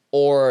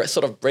or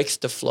sort of breaks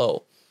the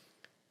flow,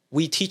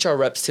 we teach our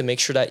reps to make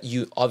sure that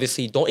you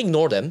obviously don't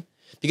ignore them,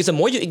 because the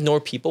more you ignore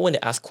people when they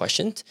ask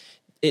questions,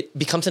 it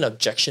becomes an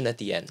objection at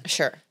the end.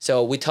 Sure.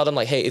 So we tell them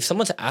like, hey, if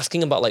someone's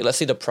asking about like, let's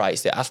say the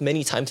price, they ask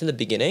many times in the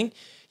beginning,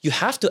 you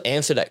have to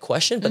answer that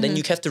question, but then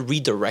you have to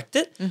redirect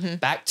it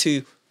back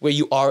to where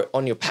you are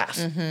on your path,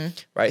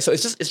 right? So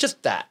it's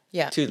just that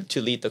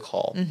to lead the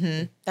call.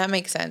 That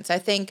makes sense. I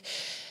think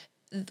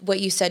what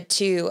you said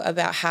too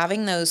about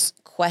having those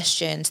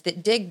questions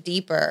that dig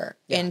deeper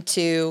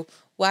into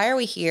why are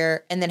we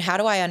here? And then how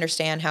do I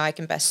understand how I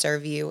can best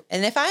serve you?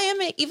 And if I am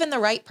even the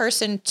right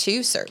person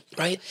to serve you.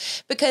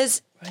 Right.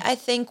 Because I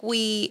think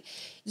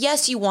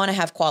you want to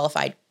have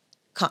qualified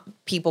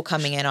people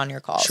coming in on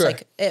your calls. Sure.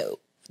 Like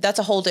that's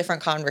a whole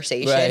different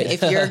conversation. Right.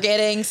 If you're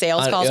getting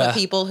sales calls with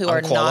people who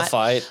are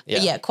qualified,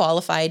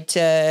 qualified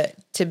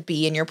to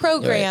be in your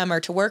program or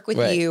to work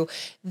with you,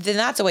 then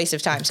that's a waste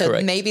of time. So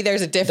maybe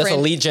there's a different... That's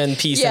a lead gen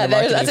piece.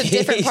 That's a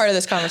different part of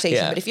this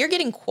conversation. But if you're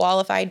getting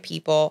qualified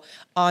people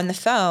on the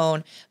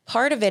phone,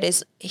 part of it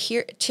is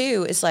here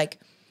too, is like,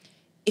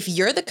 if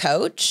you're the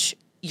coach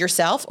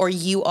yourself, or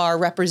you are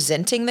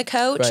representing the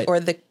coach or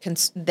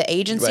the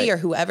agency or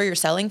whoever you're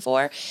selling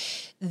for,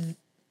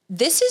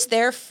 this is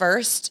their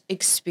first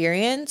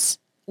experience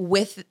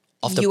with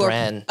the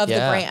brand. The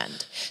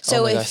brand.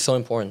 So so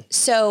important.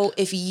 So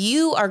if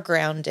you are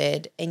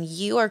grounded and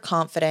you are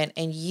confident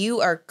and you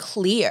are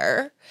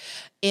clear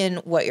in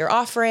what you're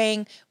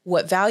offering,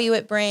 what value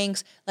it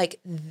brings, like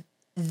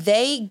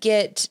they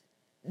get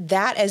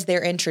that as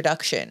their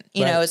introduction.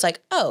 You know, it's like,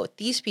 oh,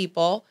 these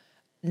people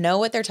know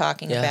what they're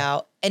talking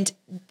about. And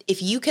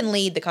if you can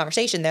lead the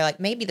conversation, they're like,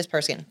 maybe this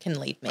person can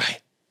lead me.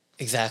 Right.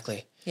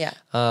 Exactly. Yeah.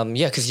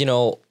 Because,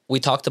 we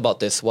talked about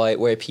this,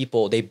 where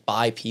people, they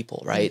buy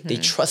people, right? They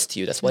trust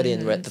you. That's why they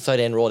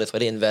enroll. That's why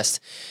they invest.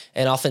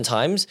 And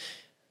oftentimes,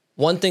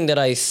 one thing that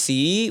I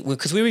see,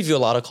 because we review a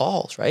lot of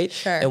calls, right?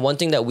 Sure. And one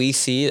thing that we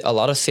see a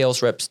lot of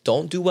sales reps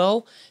don't do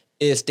well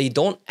is they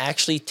don't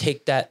actually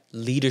take that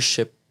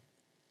leadership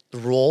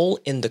role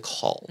in the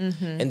call.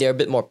 And they're a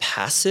bit more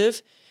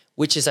passive,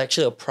 which is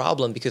actually a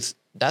problem, because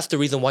that's the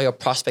reason why your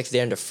prospect's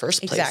there in the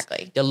first place.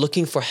 Exactly. They're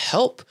looking for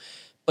help.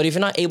 But if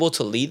you're not able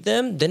to lead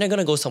them, then they're going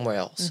to go somewhere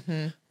else,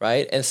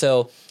 right? And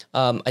so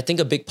I think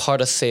a big part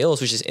of sales,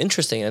 which is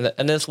interesting,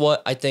 and that's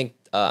what I think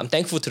I'm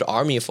thankful to the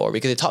Army for,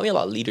 because it taught me a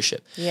lot of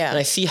leadership. Yeah. And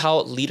I see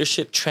how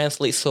leadership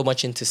translates so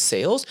much into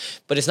sales,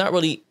 but it's not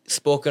really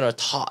spoken or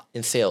taught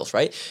in sales,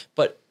 right?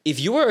 But if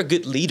you are a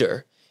good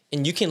leader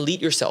and you can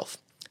lead yourself,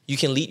 you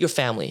can lead your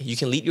family, you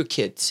can lead your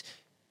kids,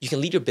 you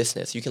can lead your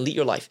business, you can lead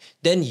your life,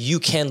 then you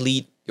can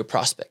lead your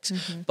prospects.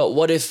 But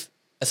what if,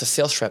 as a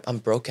sales rep, I'm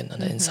broken on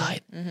the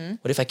inside?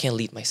 What if I can't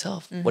lead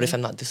myself? What if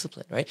I'm not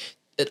disciplined, right?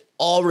 It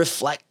all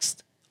reflects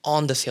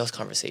on the sales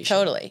conversation.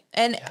 Totally.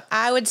 And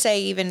I would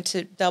say, even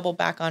to double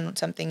back on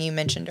something you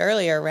mentioned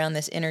earlier around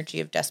this energy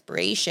of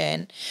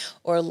desperation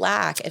or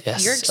lack, if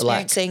you're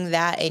experiencing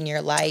that in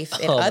your life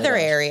in other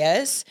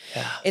areas,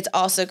 it's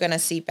also going to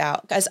seep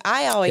out. Because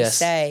I always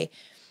say,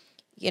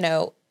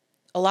 a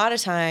lot of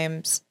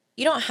times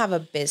you don't have a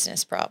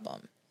business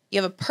problem.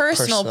 You have a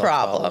personal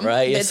problem,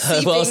 right? That's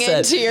seeping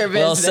into your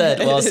business.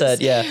 Well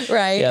said. Yeah.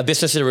 Right. Yeah.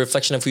 Business is a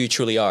reflection of who you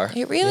truly are.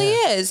 It really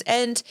is.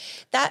 And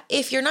that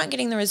if you're not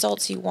getting the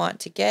results you want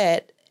to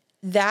get,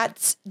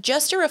 that's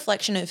just a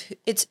reflection of,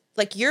 it's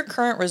like your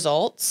current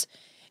results,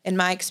 in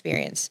my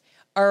experience,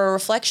 are a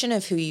reflection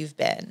of who you've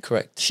been.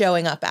 Correct.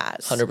 Showing up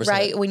as. 100%.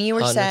 Right? When you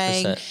were 100%.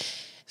 Saying...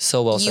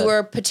 So well said. You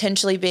were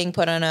potentially being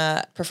put on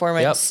a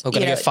performance. I'm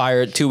going to get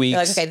fired 2 weeks.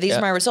 Like, okay, these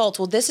are my results.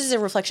 Well, this is a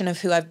reflection of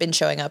who I've been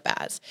showing up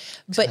as.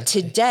 But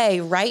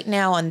today, right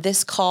now on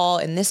this call,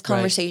 in this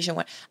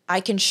conversation, I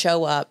can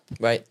show up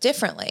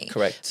differently.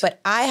 Correct. But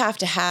I have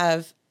to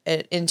have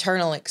an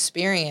internal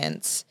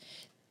experience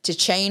to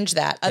change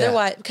that.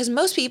 Otherwise, because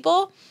most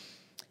people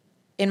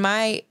in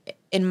my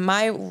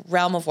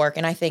realm of work,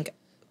 and I think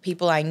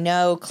people I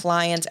know,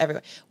 clients,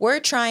 everyone, we're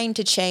trying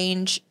to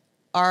change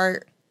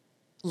our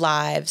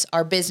lives,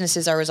 our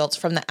businesses, our results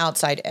from the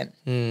outside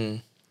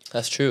in.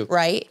 That's true.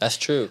 Right? That's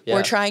true. Yeah.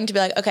 We're trying to be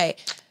like, okay,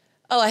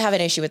 I have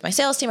an issue with my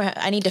sales team.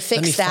 I need to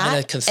fix that.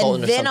 Find a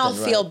consultant and then I'll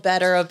right. feel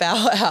better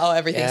about how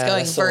everything's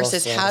going that's so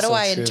versus awesome. how do That's so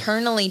I true.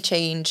 internally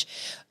change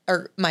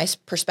or my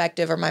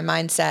perspective or my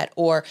mindset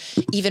or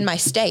even my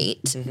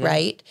state,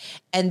 right?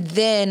 And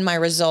then my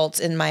results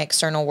in my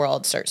external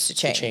world starts to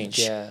change.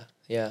 Yeah.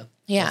 Yeah.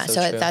 Yeah, That's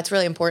so true. that's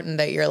really important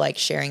that you're like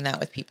sharing that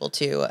with people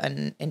too,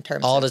 and in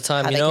terms all of the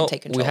time. how You they know, can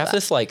take control we have of that.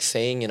 this like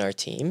saying in our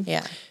team.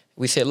 Yeah.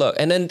 We say, look,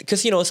 and then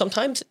because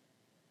sometimes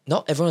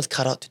not everyone's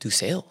cut out to do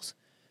sales,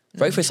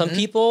 right? For some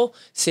people,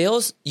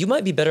 sales, you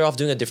might be better off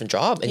doing a different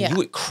job, and you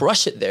would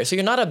crush it there. So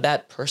you're not a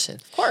bad person.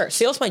 Of course.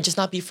 Sales might just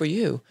not be for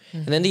you.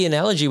 And then the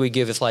analogy we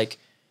give is like,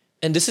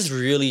 and this is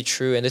really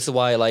true, and this is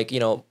why like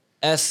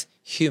as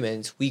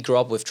humans, we grow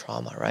up with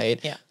trauma,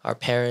 right? Yeah. Our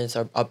parents,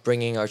 our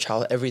upbringing, our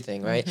childhood,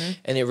 everything, right?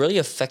 And it really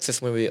affects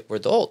us when we're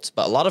adults.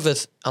 But a lot of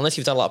us, unless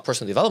you've done a lot of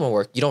personal development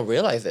work, you don't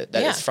realize it,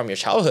 that it's from your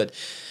childhood.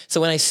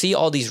 So when I see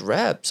all these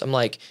reps, I'm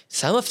like,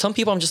 some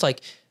people, I'm just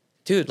like,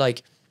 dude,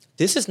 like,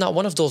 this is not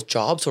one of those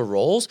jobs or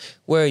roles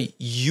where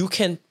you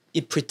can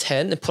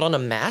pretend and put on a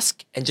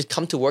mask and just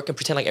come to work and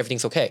pretend like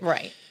everything's okay.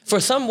 Right.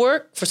 For some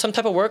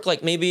type of work,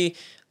 like maybe,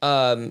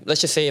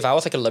 let's just say if I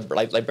was like a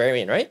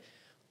librarian, right?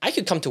 I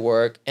could come to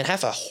work and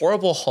have a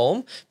horrible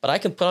home, but I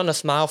can put on a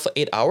smile for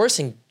 8 hours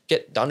and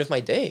get done with my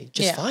day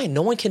just fine.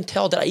 No one can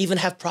tell that I even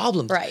have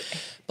problems. Right.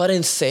 But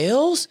in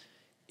sales,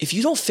 if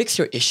you don't fix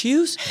your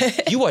issues,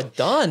 you are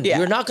done.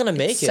 You're not gonna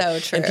make it. So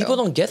true. And people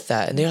don't get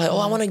that. And they're like,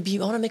 I want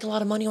to make a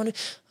lot of money. I'm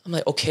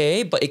like,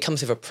 okay, but it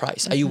comes with a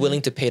price. Are you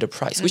willing to pay the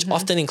price? Which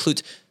often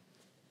includes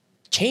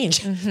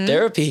change,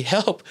 therapy,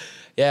 help.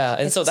 Yeah.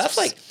 And so that's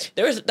like,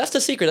 that's the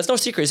secret. That's no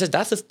secret. It's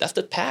just, that's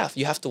the path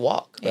you have to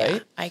walk,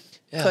 right? I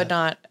could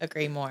not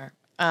agree more.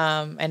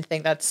 And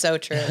think that's so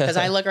true. Because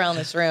I look around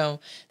this room,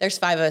 there's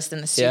 5 of us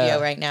in the studio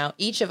right now.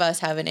 Each of us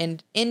have an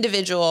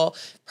individual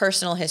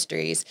personal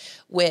histories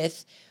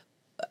with,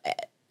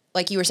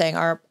 like you were saying,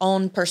 our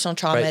own personal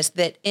traumas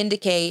that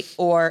indicate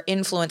or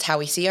influence how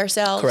we see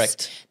ourselves.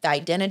 Correct. The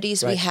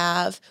identities we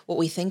have, what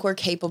we think we're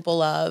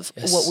capable of,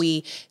 what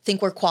we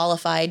think we're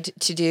qualified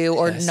to do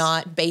or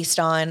not based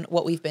on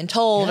what we've been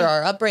told or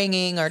our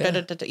upbringing or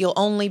you'll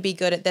only be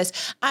good at this.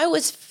 I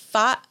was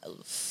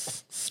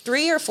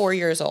 3 or 4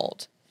 years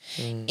old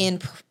in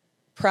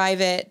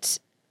private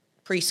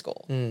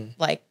preschool,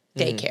 like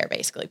daycare,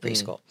 basically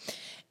preschool.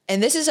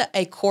 And this is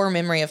a core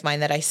memory of mine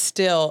that I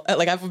still,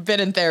 like I've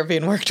been in therapy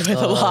and worked with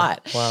a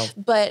lot. Wow.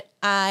 But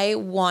I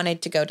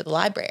wanted to go to the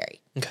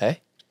library. Okay.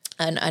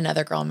 And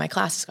another girl in my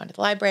class has gone to the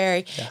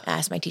library. I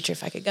asked my teacher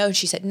if I could go. And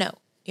she said, no,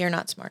 you're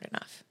not smart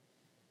enough.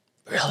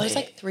 Really? I was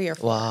like 3 or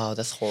 4. Wow,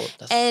 that's horrible.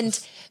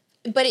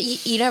 But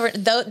you never,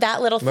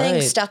 that little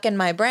thing stuck in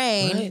my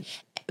brain.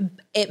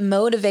 It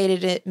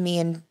motivated me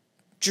and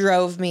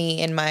drove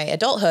me in my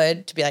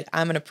adulthood to be like,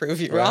 I'm going to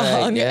prove you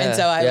wrong. Yeah, and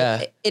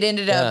so it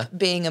ended up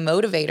being a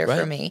motivator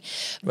for me.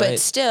 But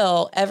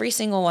still, every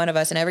single one of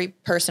us and every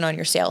person on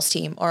your sales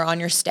team or on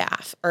your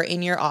staff or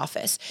in your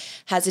office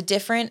has a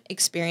different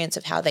experience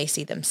of how they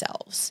see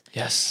themselves.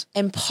 Yes.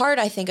 And part,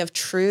 I think, of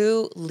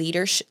true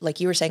leadership, like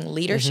you were saying,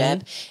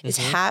 leadership is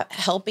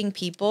helping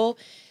people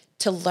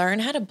to learn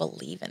how to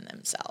believe in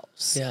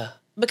themselves. Yeah.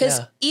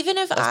 Because even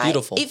if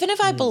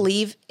I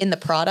believe in the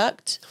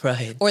product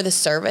or the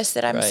service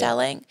that I'm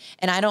selling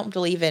and I don't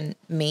believe in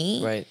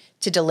me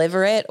to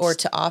deliver it or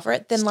to offer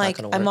it, then like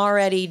I'm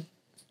already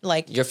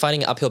like you're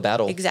fighting an uphill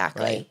battle.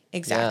 Exactly. Right?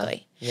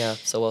 Exactly. Yeah.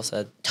 So well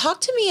said. Talk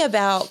to me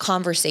about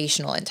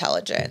conversational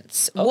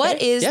intelligence. Okay.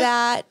 What is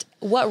that?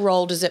 What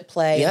role does it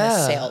play in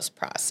the sales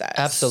process?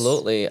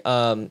 Absolutely.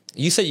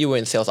 You said you were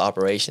in sales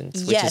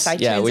operations. Yes, I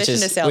transitioned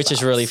to sales which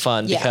is really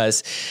fun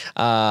because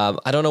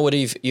I don't know whether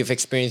you've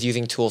experienced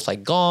using tools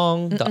like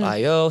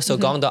Gong.io. So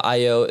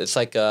Gong.io, it's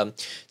like, so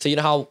you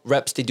know how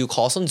reps, they do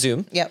calls on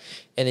Zoom? Yep.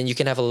 And then you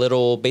can have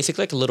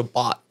basically like a little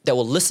bot that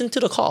will listen to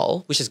the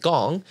call, which is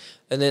Gong.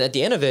 And then at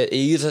the end of it, it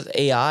uses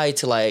AI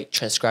to like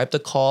transcribe the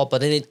call, but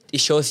then it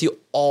shows you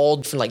all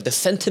different, like the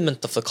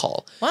sentiment of the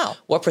call. Wow.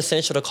 What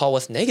percentage of the call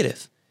was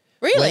negative?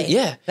 Really?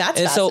 Yeah. That's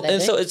fascinating.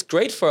 So it's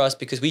great for us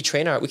because we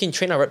can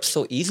train our reps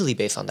so easily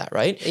based on that,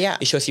 right? Yeah.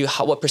 It shows you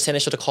what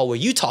percentage of the call were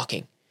you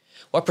talking?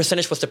 What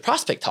percentage was the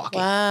prospect talking?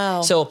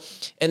 Wow. So,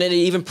 and then it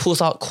even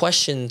pulls out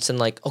questions and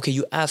like, okay,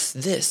 you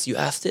asked this, you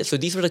asked this. So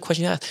these were the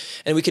questions you asked.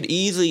 And we could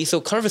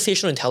so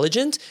conversational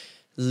intelligence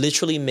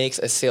literally makes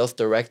a sales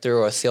director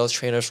or a sales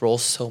trainer's role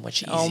so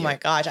much easier. Oh my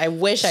gosh. I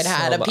wish I'd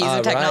had a piece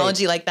of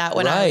technology like that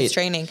when I was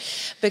training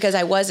because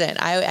I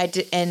wasn't. I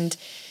did, and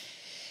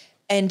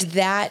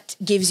that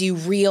gives you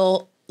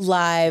real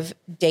live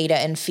data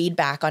and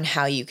feedback on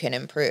how you can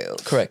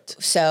improve.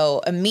 Correct.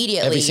 So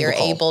immediately you're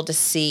call. able to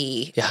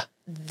see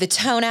the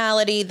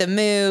tonality, the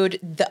mood,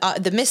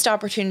 the missed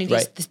opportunities,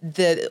 Right.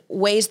 the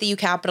ways that you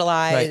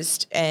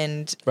capitalized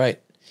and Right.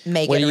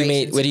 make Where do you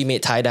iterations.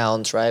 make tie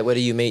downs, right? Where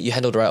do you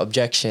handle the right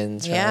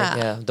objections, right? Yeah.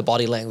 Yeah. The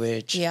body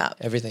language. Yeah.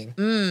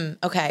 Everything.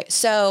 Okay,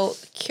 so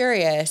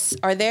curious,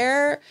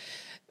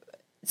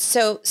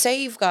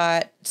 say you've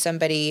got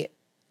somebody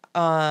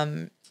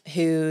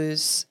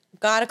who's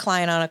got a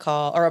client on a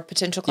call or a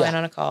potential client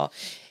on a call.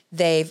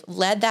 They've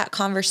led that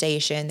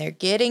conversation. They're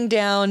getting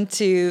down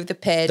to the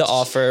pitch. The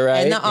offer,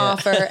 right? And the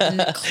offer and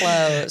the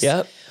close.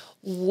 Yep.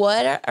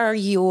 What are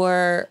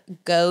your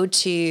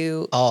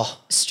go-to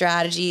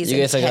strategies You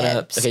guys and are gonna-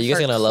 tips okay, you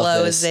guys for are gonna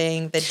love this.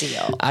 closing the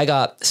deal?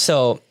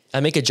 I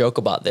make a joke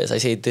about this. I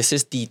say this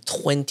is the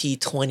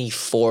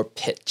 2024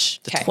 pitch.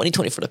 The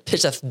 2024, the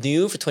pitch that's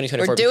new for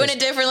 2024. We're doing it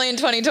differently in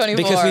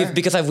 2024.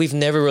 Because we've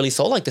never really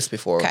sold like this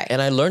before. Okay.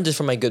 And I learned this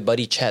from my good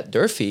buddy Chad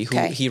Durfee, who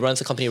he runs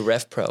the company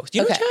RevPro. Do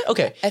you know Chad?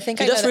 Okay. I think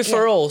he I know does that, yeah.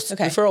 referrals,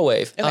 Okay. referral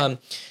wave. Okay.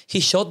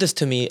 He showed this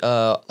to me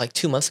like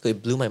 2 months ago.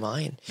 It blew my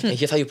mind. And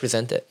here's how you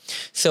present it.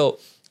 So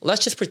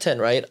let's just pretend,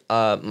 right?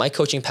 My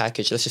coaching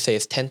package, let's just say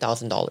it's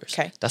 $10,000.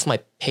 Okay. That's my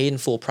paid in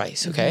full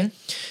price. Okay.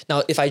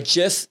 Now, if I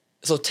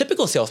so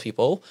typical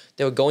salespeople,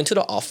 they would go into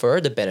the offer,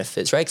 the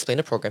benefits, right? Explain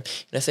the program.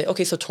 And I say,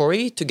 okay, so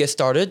Tori, to get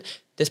started,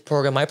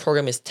 my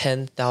program is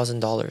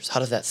 $10,000. How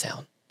does that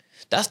sound?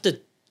 That's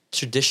the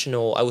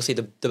traditional, I would say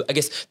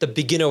the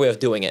beginner way of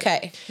doing it.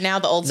 Okay. Now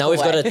the old school Now we've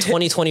got way. a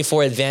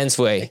 2024 advanced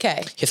way.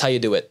 Okay. Here's how you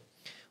do it.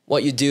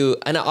 What you do,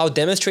 and I'll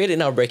demonstrate it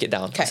and I'll break it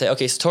down. Okay. I'll say,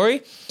 okay, so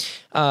Tori,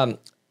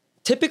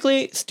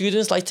 typically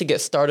students like to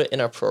get started in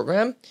our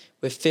program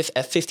at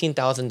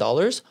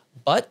 $15,000,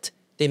 but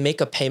they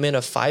make a payment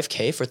of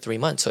 $5,000 for 3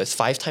 months. So it's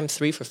 5 times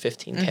 3 for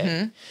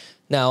 $15,000.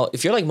 Now,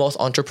 if you're like most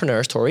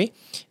entrepreneurs, Tori,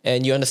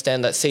 and you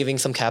understand that saving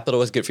some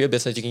capital is good for your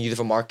business, you can use it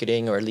for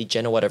marketing or lead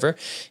gen or whatever.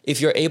 If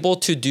you're able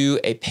to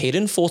do a paid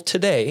in full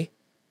today,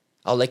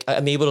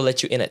 I'm able to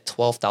let you in at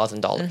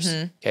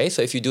 $12,000. Okay,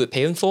 so if you do it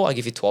paid in full, I'll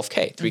give you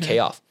 $12,000, $3,000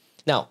 off.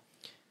 Now,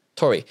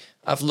 Tori,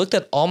 I've looked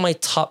at all my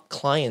top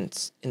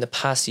clients in the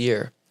past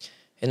year,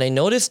 and I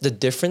noticed the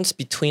difference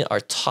between our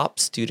top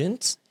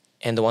students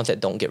and the ones that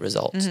don't get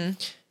results. You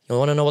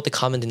want to know what the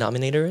common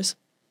denominator is?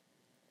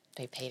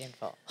 They paid in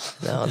full.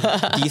 No,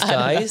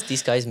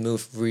 these guys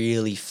move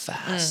really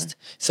fast.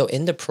 So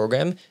in the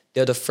program,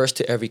 they're the first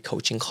to every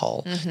coaching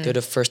call. They're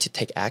the first to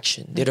take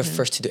action. They're the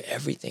first to do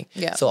everything.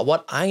 Yeah. So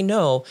what I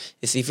know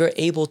is if you're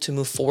able to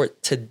move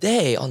forward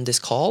today on this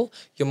call,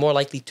 you're more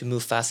likely to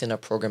move fast in our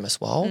program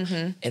as well.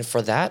 And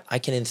for that, I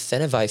can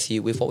incentivize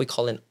you with what we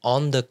call an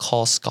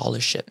on-the-call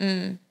scholarship.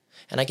 And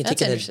I can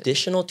take an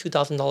additional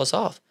 $2,000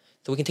 off.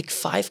 So we can take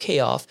 $5,000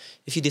 off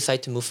if you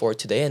decide to move forward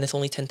today, and it's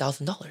only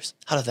 $10,000.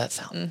 How does that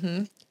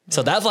sound?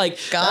 So that's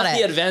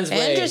the advanced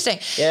way. Interesting.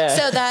 Yeah.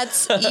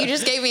 So you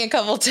just gave me a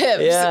couple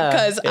tips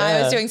because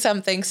I was doing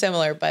something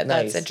similar, but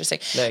that's interesting.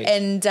 Nice.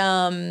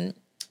 And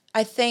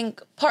I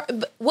think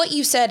what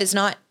you said is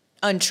not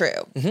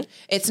untrue.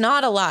 It's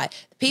not a lie.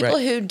 People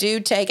who do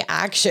take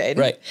action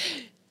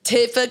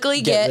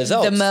typically get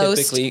results. the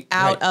most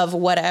out of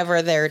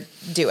whatever they're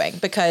doing,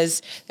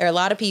 because there are a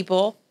lot of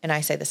people, and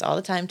I say this all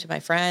the time to my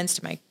friends,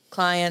 to my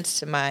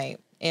clients, to my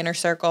inner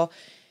circle.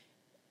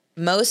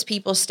 Most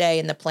people stay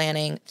in the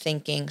planning,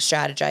 thinking,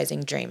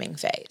 strategizing, dreaming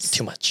phase.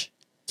 Too much.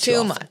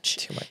 Too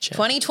much. Yeah.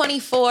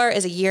 2024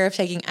 is a year of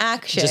taking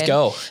action. Just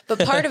go.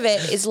 But part of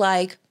it is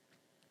like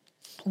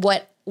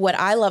what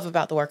I love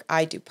about the work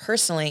I do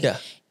personally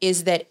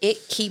is that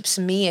it keeps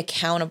me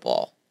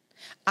accountable.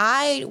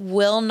 I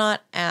will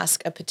not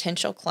ask a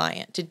potential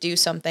client to do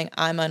something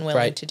I'm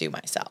unwilling to do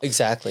myself.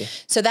 Exactly.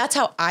 So that's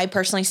how I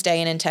personally stay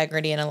in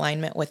integrity and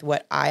alignment with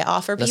what I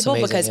offer people,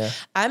 because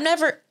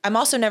I'm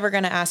also never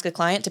going to ask a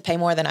client to pay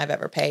more than I've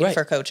ever paid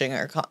for coaching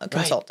or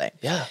consulting.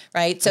 Yeah.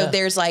 Right. So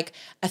there's like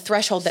a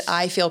threshold that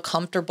I feel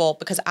comfortable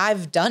because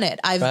I've done it.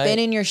 I've been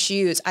in your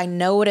shoes. I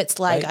know what it's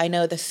like. I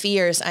know the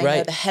fears. I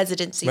know the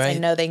hesitancies. I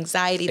know the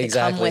anxiety that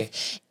come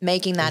with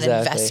making that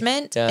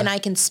investment. And I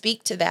can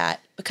speak to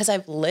that because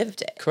I've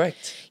lived it.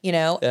 Correct. You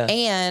know,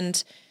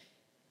 and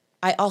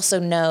I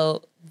also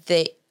know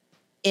that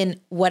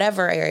in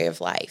whatever area of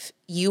life,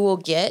 you will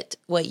get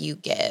what you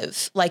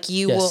give. Like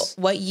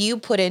what you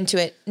put into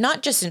it,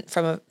 not just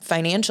from a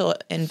financial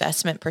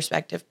investment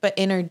perspective, but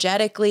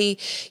energetically,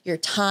 your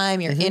time,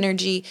 your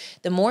energy.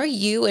 The more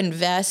you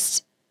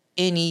invest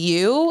in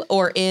you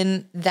or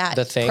in that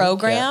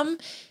program,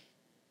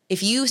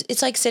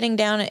 it's like sitting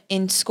down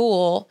in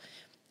school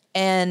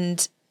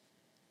and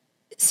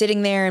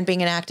sitting there and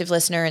being an active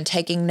listener and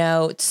taking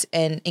notes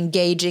and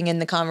engaging in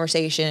the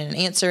conversation and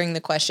answering the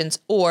questions,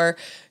 or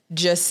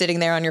just sitting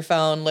there on your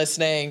phone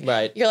listening.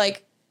 Right. You're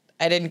like,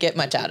 I didn't get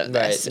much out of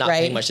this. Not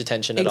paying much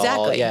attention at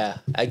all. Yeah,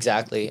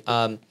 exactly.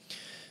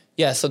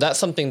 So that's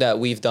something that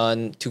we've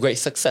done to great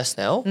success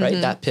now, right?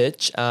 That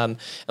pitch. And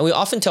we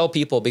often tell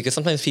people, because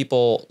sometimes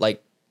people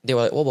they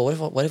were like, well, but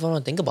what if I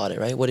want to think about it,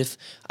 right? What if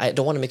I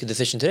don't want to make a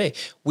decision today?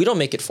 We don't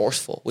make it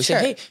forceful. We say,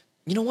 hey,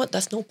 you know what?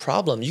 That's no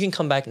problem. You can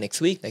come back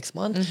next week, next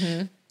month.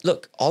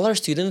 Look, all our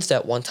students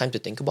that want time to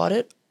think about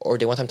it or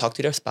they want time to talk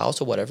to their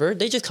spouse or whatever,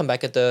 they just come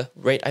back at the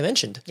rate I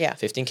mentioned. Yeah.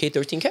 15K,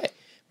 13K.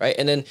 Right.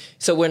 And then,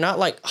 so we're not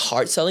like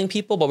hard selling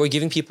people, but we're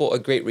giving people a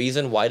great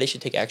reason why they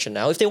should take action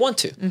now if they want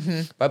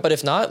to. Right. But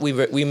if not,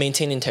 we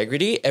maintain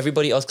integrity.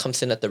 Everybody else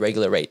comes in at the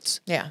regular rates.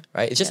 Yeah.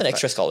 Right. It's just an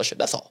extra scholarship.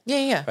 That's all.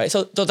 Yeah. Right.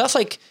 So that's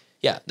like,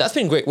 that's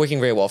been great, working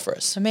very well for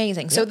us.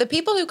 Amazing. So the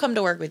people who come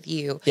to work with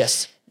you,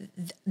 Yes.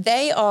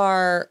 they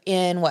are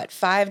in what,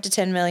 $5 to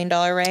 $10 million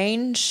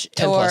range?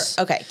 10 plus.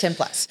 Okay, 10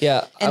 plus.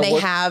 Yeah. And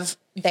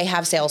they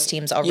have sales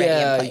teams already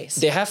in place.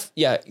 They have,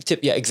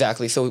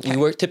 exactly. So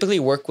we typically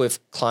work with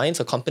clients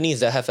or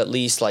companies that have at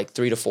least like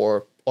 3 to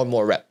 4 or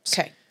more reps.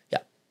 Okay. Yeah.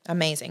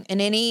 Amazing.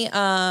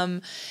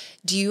 And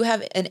do you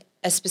have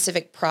a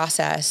specific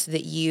process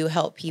that you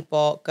help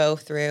people go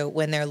through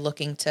when they're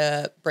looking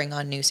to bring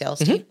on new sales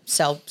team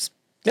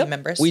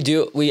members? We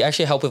do. We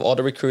actually help with all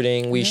the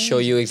recruiting. We show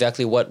you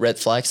exactly what red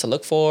flags to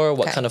look for,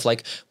 what kind of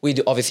like, we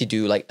do obviously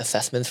do like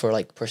assessments for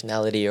like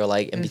personality or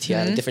like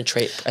MBTI, like different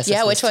trait assessments.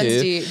 Yeah, which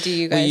ones do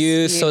you guys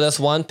use? So that's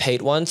one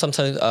paid one.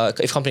 Sometimes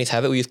if companies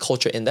have it, we use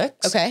Culture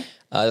Index. Okay.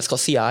 That's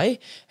called CI.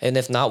 And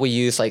if not, we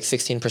use like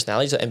 16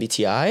 personalities or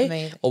MBTI.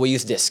 Amazing. Or we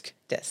use DISC.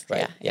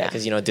 Right. Yeah.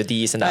 Because the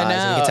D's and the I I's. know.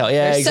 And you can tell.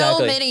 Yeah, There's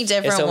exactly. so many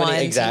different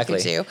ones exactly.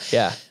 you can do.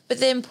 Yeah. But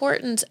the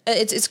importance,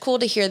 it's cool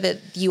to hear that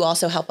you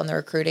also help on the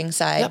recruiting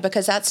side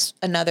because that's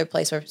another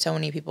place where so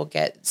many people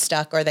get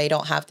stuck or they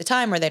don't have the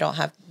time or they don't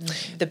have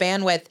the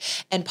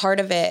bandwidth. And part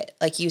of it,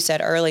 like you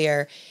said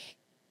earlier,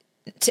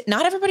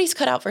 not everybody's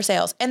cut out for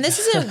sales. And this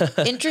is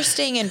an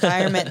interesting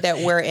environment that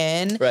we're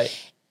in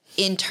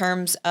in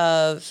terms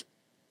of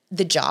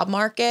the job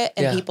market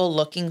and people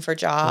looking for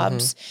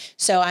jobs.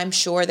 So I'm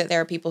sure that there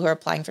are people who are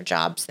applying for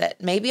jobs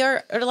that maybe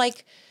are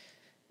like,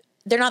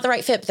 they're not the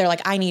right fit, but they're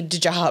like, I need a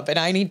job and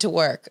I need to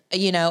work,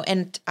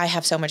 and I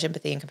have so much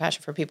empathy and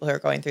compassion for people who are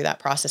going through that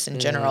process in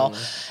general.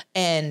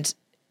 And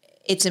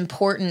it's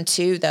important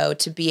too, though,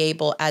 to be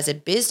able as a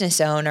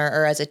business owner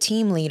or as a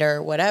team leader,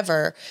 or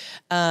whatever,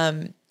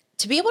 to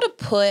be able to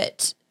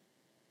put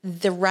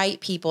the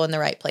right people in the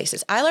right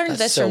places. I learned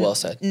this from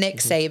Nick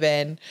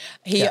Saban.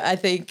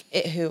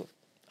 Oh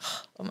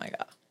my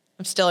God.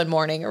 I'm still in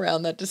mourning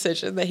around that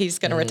decision that he's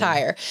going to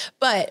retire.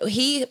 But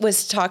he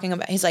was talking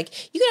about, he's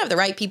like, you can have the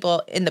right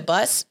people in the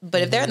bus,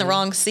 but if they're in the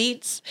wrong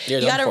seats, you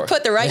got to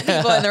put the right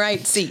people in the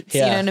right seats.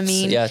 You know what I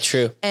mean? Yeah,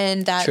 true.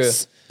 And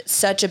that's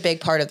such a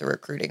big part of the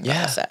recruiting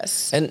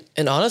process. And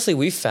honestly,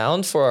 we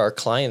found for our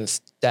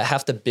clients that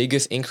have the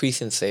biggest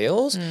increase in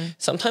sales,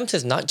 sometimes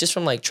it's not just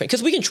from like train,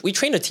 because we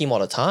train a team all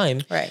the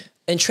time. Right.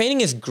 And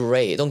training is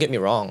great. Don't get me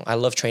wrong. I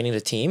love training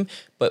the team,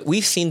 but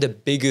we've seen the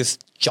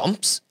biggest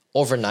jumps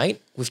overnight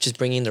with just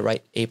bringing the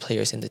right A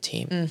players in the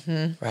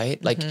team,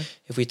 right? Like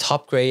if we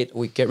top grade,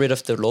 we get rid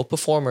of the low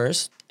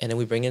performers and then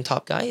we bring in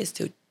top guys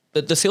to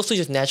the sales will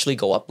just naturally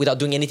go up without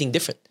doing anything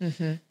different,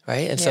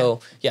 right? And so,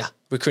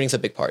 recruiting is a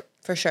big part.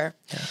 For sure.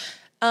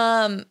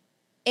 Yeah.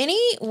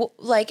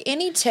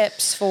 Any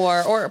tips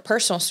for, or a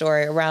personal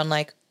story around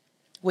like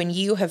when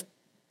you have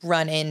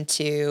run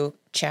into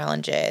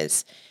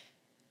challenges,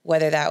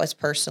 whether that was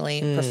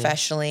personally,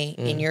 professionally,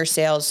 in your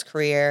sales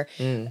career,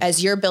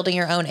 as you're building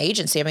your own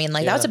agency. I mean,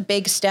 like that was a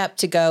big step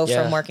to go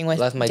from working with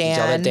left my job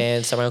at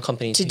Dan, started my own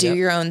company to do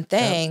your own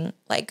thing. Yeah.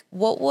 Like,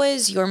 what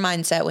was your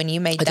mindset when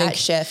you made that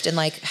shift, and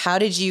like, how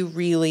did you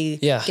really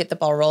get the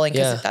ball rolling?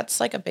 Because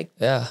that's like a big,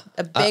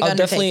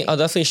 undertaking. I'll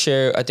definitely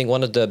share. I think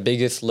one of the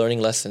biggest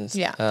learning lessons.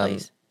 Yeah,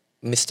 please.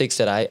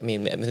 Mistakes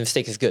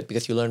mistake is good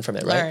because you learn from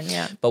it, right?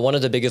 Yeah. But one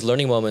of the biggest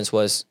learning moments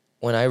was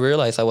when I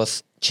realized I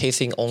was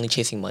only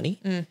chasing money.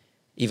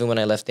 Even when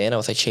I left Dan, I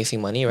was like chasing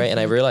money, right? And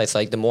I realized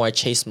like the more I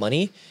chased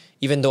money,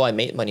 even though I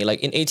made money, like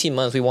in 18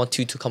 months, we won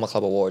 2 Tucumã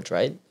Club awards,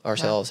 right?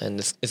 Ourselves. Wow. And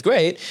it's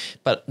great.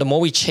 But the more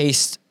we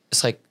chased,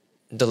 it's like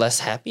the less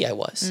happy I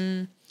was.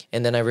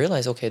 And then I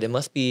realized, okay, there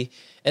must be,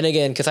 and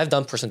again, because I've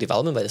done personal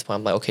development by this point,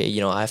 I'm like,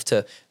 okay, I have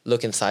to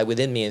look inside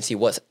within me and see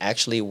what's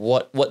actually,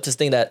 what this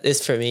thing that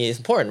is for me is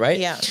important, right?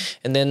 Yeah.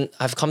 And then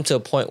I've come to a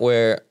point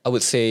where I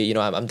would say,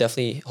 I'm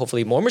definitely,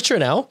 hopefully more mature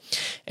now.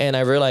 And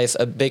I realize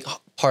a big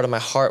part of my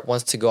heart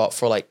wants to go out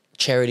for like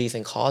charities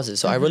and causes.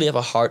 So I really have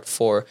a heart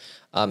for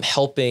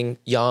helping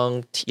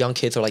young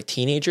kids or like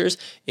teenagers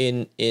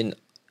in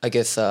I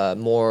guess,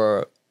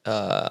 more,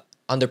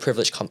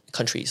 underprivileged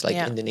countries like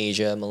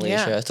Indonesia,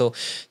 Malaysia. Yeah. So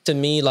to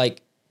me,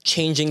 like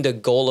changing the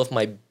goal of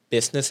my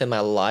business and my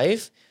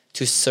life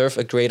to serve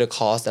a greater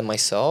cause than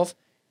myself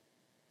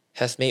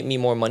has made me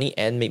more money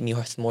and made me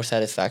more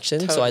satisfaction.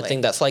 Totally. So I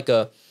think that's like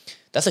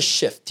that's a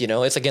shift,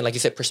 It's again, like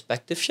you said,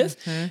 perspective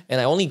shift. And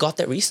I only got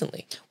that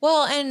recently.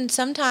 Well, and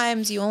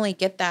sometimes you only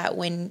get that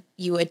when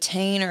you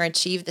attain or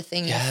achieve the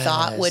thing you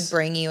thought would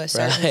bring you a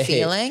certain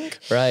feeling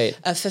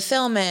of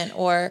fulfillment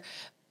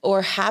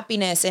or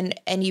happiness,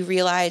 and you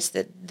realize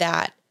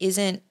that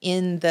isn't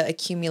in the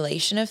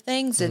accumulation of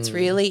things. It's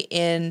really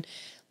in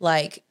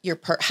like your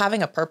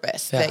having a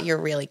purpose that you're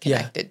really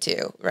connected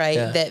to, right?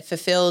 Yeah. That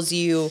fulfills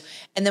you.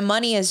 And the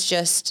money is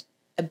just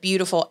a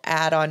beautiful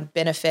add-on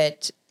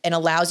benefit and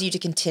allows you to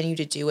continue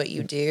to do what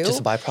you do.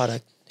 Just a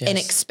byproduct. Yes. And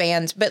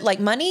expands. But like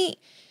money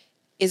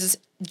is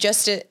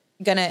just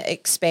gonna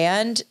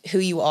expand who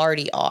you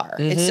already are.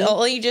 It's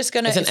only just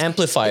gonna. It's an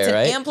amplifier, it's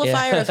right? An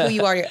amplifier of who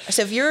you are.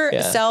 So if you're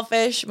a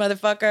selfish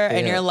motherfucker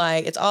and you're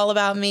like, it's all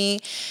about me,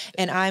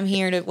 and I'm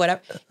here to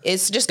whatever,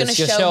 it's just gonna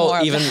show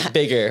more even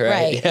bigger, right?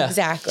 Right. Yeah.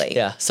 Exactly.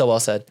 Yeah. So well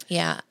said.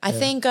 Yeah. I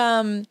think,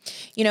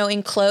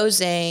 in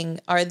closing,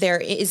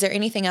 is there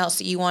anything else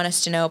that you want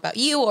us to know about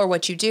you or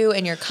what you do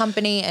in your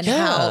company and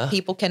how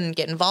people can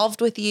get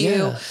involved with you?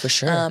 Yeah, for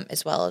sure.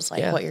 As well as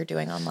what you're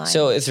doing online.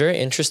 So it's very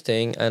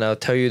interesting, and I'll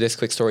tell you this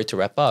quick story to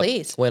wrap up.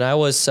 Please. When I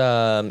was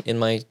in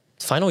my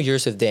final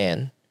years with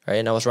Dan, right,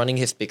 and I was running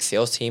his big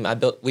sales team,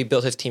 we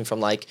built his team from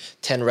like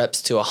 10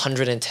 reps to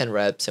 110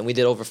 reps, and we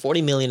did over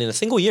 40 million in a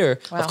single year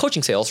of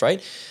coaching sales,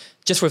 right?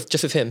 Just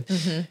with him.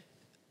 Mm-hmm.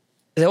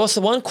 There was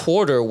one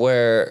quarter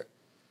where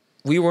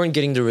we weren't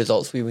getting the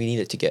results we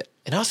needed to get,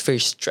 and I was very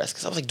stressed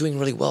because I was like doing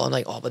really well. I'm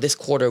like, but this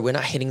quarter we're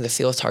not hitting the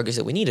sales targets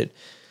that we needed.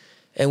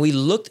 And we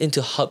looked into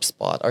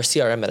HubSpot, our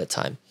CRM at the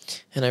time,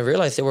 and I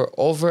realized there were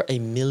over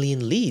 1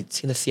 million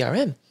leads in the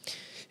CRM.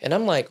 And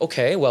I'm like,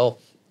 okay, well,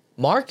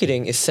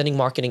 marketing is sending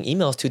marketing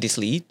emails to these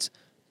leads,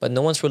 but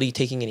no one's really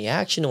taking any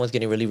action. No one's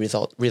getting really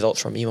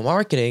results from email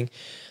marketing.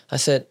 I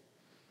said,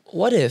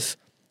 what if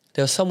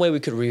there was some way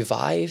we could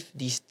revive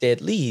these dead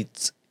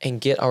leads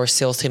and get our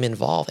sales team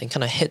involved and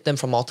kind of hit them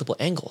from multiple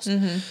angles?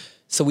 Mm-hmm.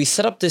 So we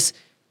set up this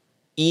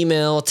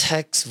email,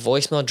 text,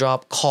 voicemail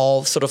drop,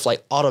 call, sort of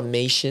like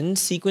automation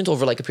sequence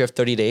over like a period of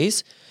 30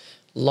 days.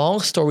 Long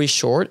story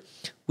short,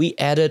 we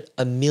added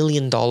 $1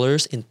 million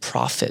in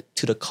profit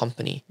to the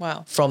company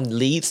from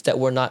leads that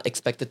were not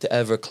expected to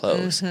ever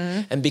close.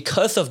 Mm-hmm. And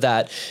because of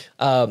that,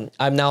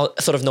 I'm now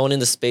sort of known in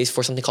the space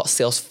for something called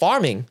sales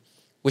farming,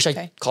 which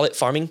I call it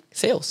farming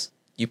sales.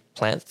 You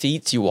plant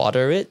seeds, you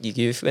water it, you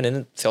give, and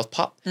then sales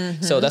pop.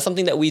 Mm-hmm. So that's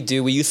something that we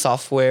do. We use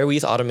software, we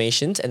use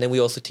automations, and then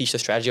we also teach the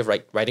strategy of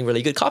writing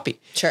really good copy.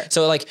 Sure.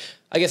 So like,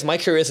 I guess my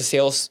career as a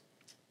sales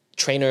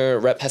trainer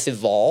rep has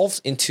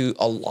evolved into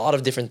a lot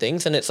of different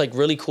things, and it's like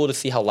really cool to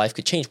see how life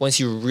could change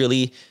once you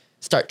really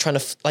start trying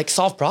to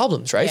solve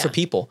problems, right? For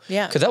people.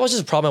 Yeah. Because that was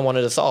just a problem I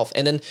wanted to solve.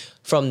 And then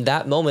from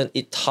that moment,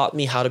 it taught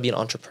me how to be an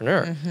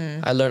entrepreneur.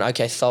 Mm-hmm. I learned,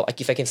 okay,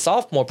 if I can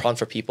solve more problems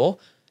for people,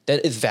 then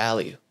it's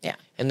value. Yeah.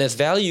 And there's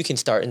value, you can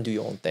start and do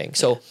your own thing.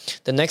 So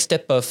the next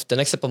step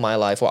of my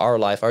life, or our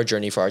life, our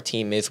journey for our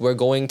team is we're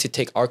going to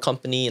take our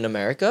company in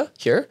America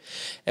here,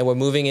 and we're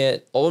moving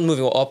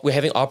up. We're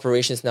having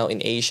operations now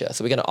in Asia.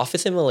 So we're going to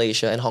office in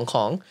Malaysia and Hong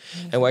Kong.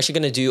 Mm-hmm. And we're actually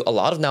going to do a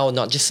lot of now,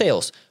 not just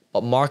sales,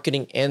 but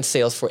marketing and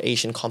sales for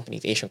Asian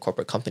companies, Asian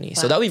corporate companies.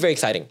 Wow. So that'll be very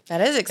exciting.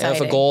 That is exciting. And I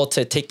have a goal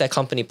to take that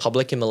company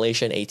public in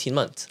Malaysia in 18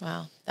 months.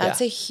 Wow.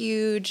 That's a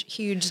huge,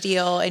 huge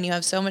deal. And you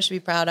have so much to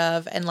be proud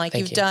of. And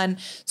you've done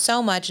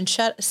so much in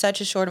such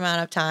a short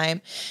amount of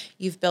time.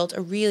 You've built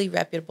a really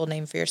reputable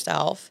name for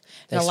yourself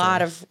and a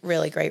lot of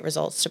really great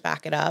results to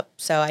back it up.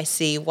 So I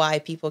see why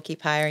people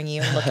keep hiring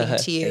you and looking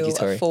to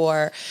you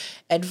for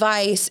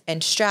advice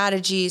and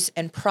strategies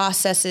and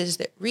processes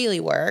that really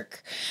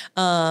work.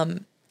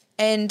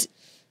 And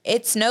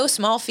it's no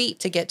small feat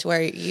to get to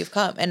where you've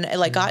come and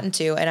gotten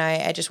to. And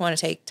I just want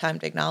to take time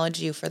to acknowledge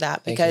you for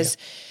that because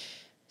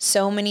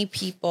so many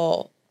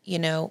people,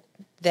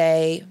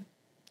 they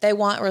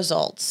want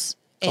results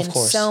in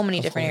so many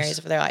different areas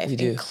of their life,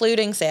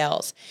 including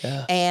sales.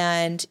 Yeah.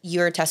 And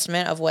you're a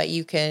testament of what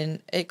you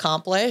can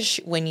accomplish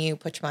when you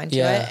put your mind to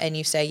it and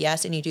you say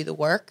yes and you do the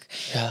work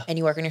and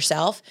you work on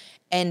yourself.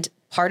 And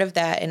part of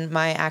that in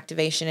my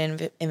activation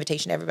and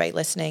invitation to everybody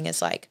listening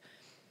is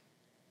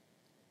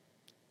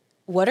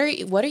what are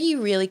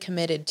you really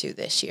committed to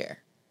this year?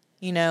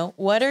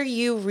 What are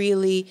you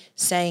really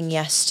saying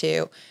yes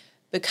to?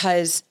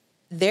 Because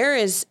there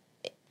is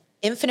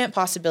infinite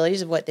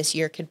possibilities of what this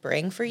year could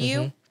bring for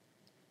you.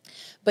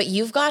 But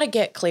you've got to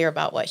get clear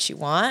about what you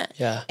want.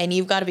 Yeah. And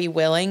you've got to be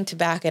willing to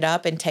back it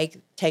up and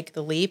take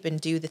the leap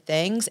and do the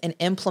things and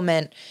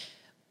implement.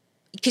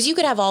 Because you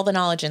could have all the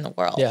knowledge in the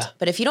world,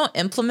 but if you don't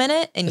implement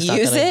it and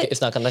use it,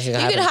 it's not going to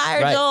happen. You could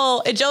hire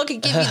Joel, and Joel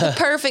could give you the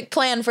perfect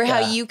plan for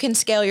how you can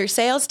scale your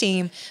sales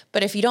team.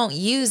 But if you don't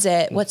use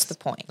it, what's the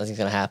point? Nothing's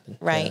going to happen.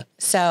 Right. Yeah.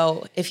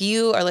 So if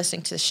you are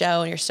listening to the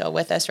show and you're still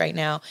with us right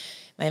now,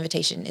 my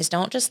invitation is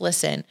don't just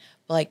listen,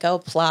 but go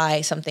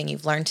apply something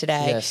you've learned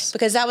today. Yes.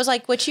 Because that was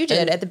what you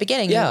did at the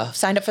beginning. You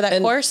signed up for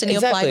that course and you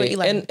applied what you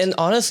learned. And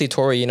honestly,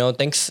 Tori,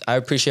 thanks. I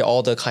appreciate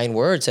all the kind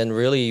words. And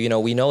really,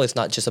 we know it's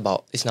not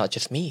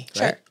just me,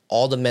 sure. Right?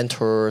 All the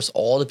mentors,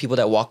 all the people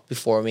that walked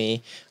before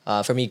me,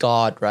 for me,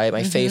 God, right?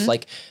 My faith,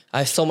 I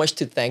have so much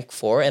to thank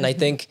for. And I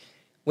think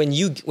when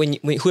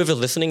whoever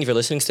listening, if you're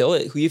listening still,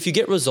 if you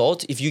get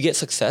results, if you get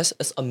success,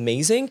 it's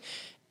amazing.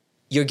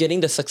 You're getting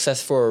the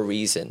success for a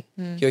reason.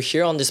 You're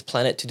here on this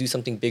planet to do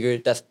something bigger,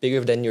 that's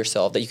bigger than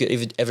yourself, that you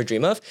could ever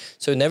dream of.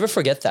 So never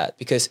forget that,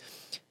 because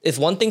it's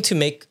one thing to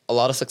make a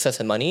lot of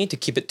success and money, to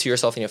keep it to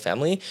yourself and your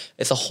family.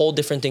 It's a whole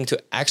different thing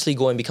to actually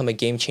go and become a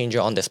game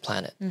changer on this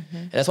planet.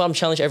 And that's what I'm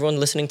challenging everyone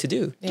listening to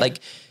do. Yeah.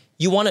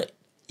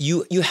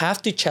 You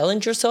have to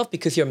challenge yourself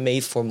because you're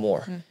made for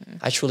more.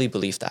 I truly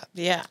believe that.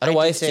 Yeah.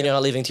 Otherwise, you're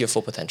not living to your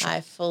full potential. I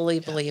fully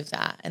believe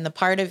that. And the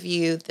part of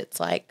you that's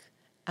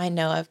I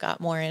know I've got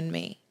more in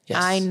me.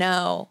 Yes. I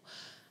know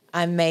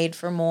I'm made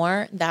for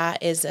more.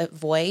 That is a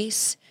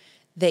voice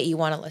that you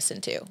want to listen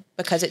to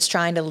because it's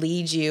trying to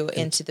lead you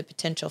into the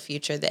potential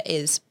future that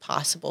is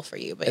possible for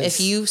you. But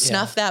if you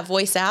snuff that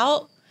voice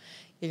out,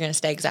 you're going to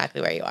stay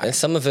exactly where you are. And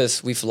some of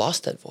us, we've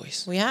lost that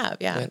voice. We have,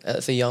 yeah.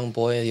 As a young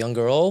boy, a young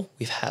girl,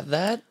 we've had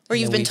that. Or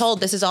you've been told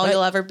this is all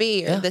you'll ever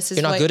be, or this is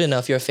you're not good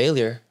enough. You're a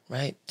failure,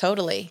 right?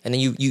 Totally. And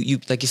then you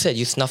like you said,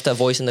 you snuff that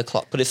voice in the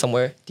clock, put it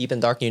somewhere deep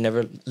and dark, and you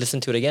never listen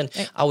to it again.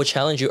 Right. I would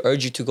challenge you,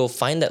 urge you to go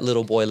find that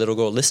little boy, little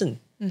girl, listen.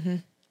 Mm-hmm.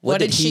 What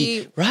did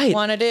she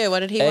want to do? What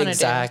did he want to do?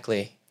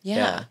 Exactly.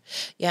 Yeah.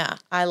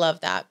 I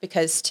love that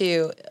because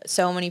too,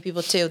 so many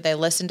people too, they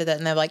listen to that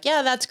and they're like,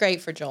 yeah, that's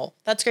great for Joel.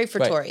 That's great for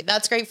Tori.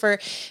 That's great for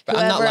whoever. But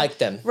I'm not like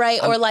them. Right.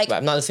 I'm not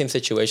in the same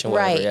situation.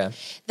 Whatever, right. Yeah.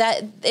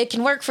 That it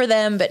can work for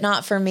them, but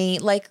not for me.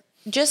 Like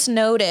just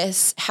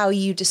notice how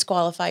you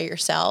disqualify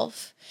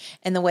yourself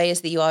and the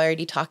ways that you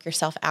already talk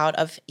yourself out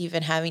of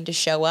even having to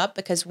show up.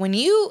 Because when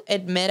you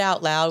admit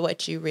out loud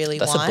what you really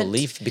want. That's a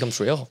belief. It becomes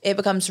real. It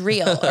becomes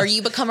real. Or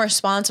you become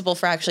responsible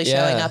for actually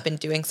showing up and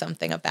doing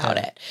something about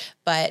it.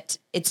 But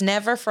it's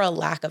never for a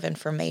lack of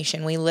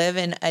information. We live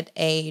in an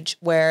age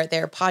where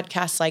there are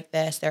podcasts like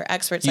this, there are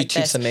experts like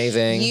this. YouTube's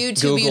amazing.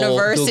 YouTube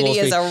University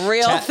is a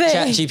real thing.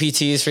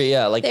 ChatGPT is free.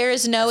 Yeah, like there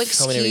is no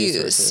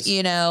excuse,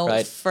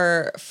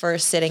 for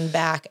sitting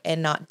back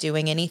and not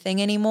doing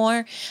anything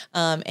anymore.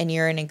 And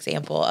you're an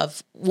example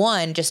of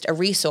one, just a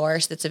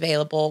resource that's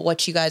available,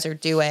 what you guys are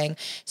doing.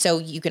 So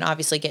you can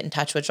obviously get in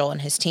touch with Joel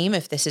and his team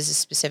if this is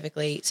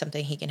specifically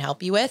something he can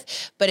help you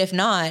with. But if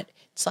not,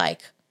 it's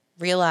like,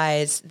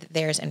 realize that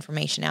there's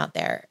information out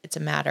there. It's a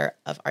matter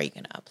of, are you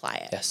going to apply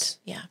it? Yes.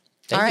 Yeah.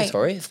 Thank you,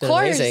 Tori. It's been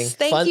amazing.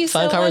 Thank you so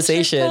fun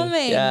conversation. much for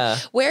coming. Yeah.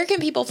 Where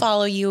can people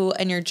follow you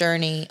and your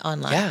journey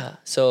online? Yeah.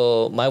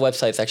 So my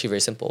website is actually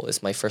very simple.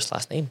 It's my first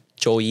last name,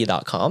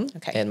 joelyee.com.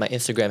 Okay. And my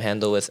Instagram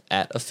handle is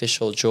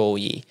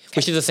 @officialjoelyee,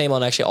 which is the same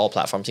on actually all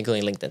platforms,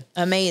 including LinkedIn.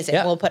 Amazing.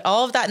 Yeah. We'll put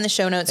all of that in the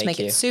show notes, Thank make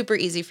it super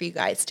easy for you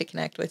guys to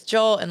connect with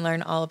Joel and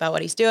learn all about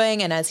what he's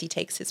doing. And as he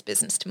takes his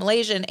business to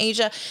Malaysia and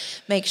Asia,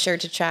 make sure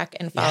to track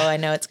and follow. I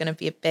know it's going to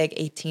be a big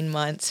 18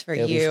 months for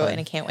you, and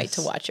I can't wait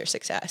to watch your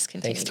success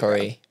continue. Thanks,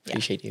 Tori.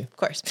 Appreciate you. Of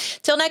course.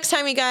 Till next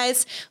time, you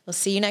guys. We'll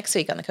see you next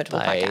week on the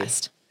Coachable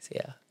Podcast. See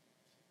ya.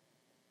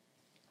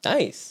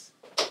 Nice.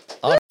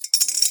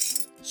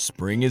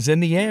 Spring is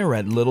in the air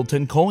at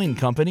Littleton Coin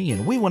Company,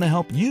 and we want to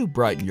help you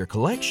brighten your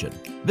collection.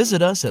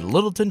 Visit us at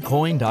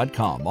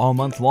littletoncoin.com all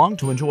month long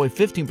to enjoy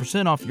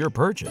 15% off your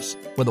purchase.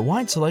 With a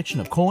wide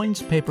selection of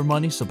coins, paper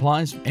money,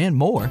 supplies, and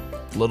more,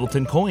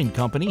 Littleton Coin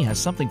Company has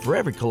something for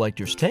every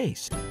collector's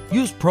taste.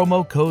 Use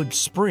promo code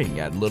SPRING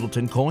at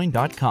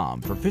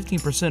littletoncoin.com for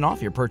 15%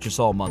 off your purchase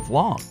all month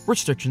long.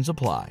 Restrictions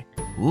apply.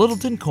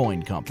 Littleton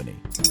Coin Company.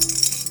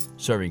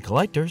 Serving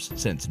collectors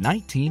since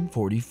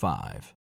 1945.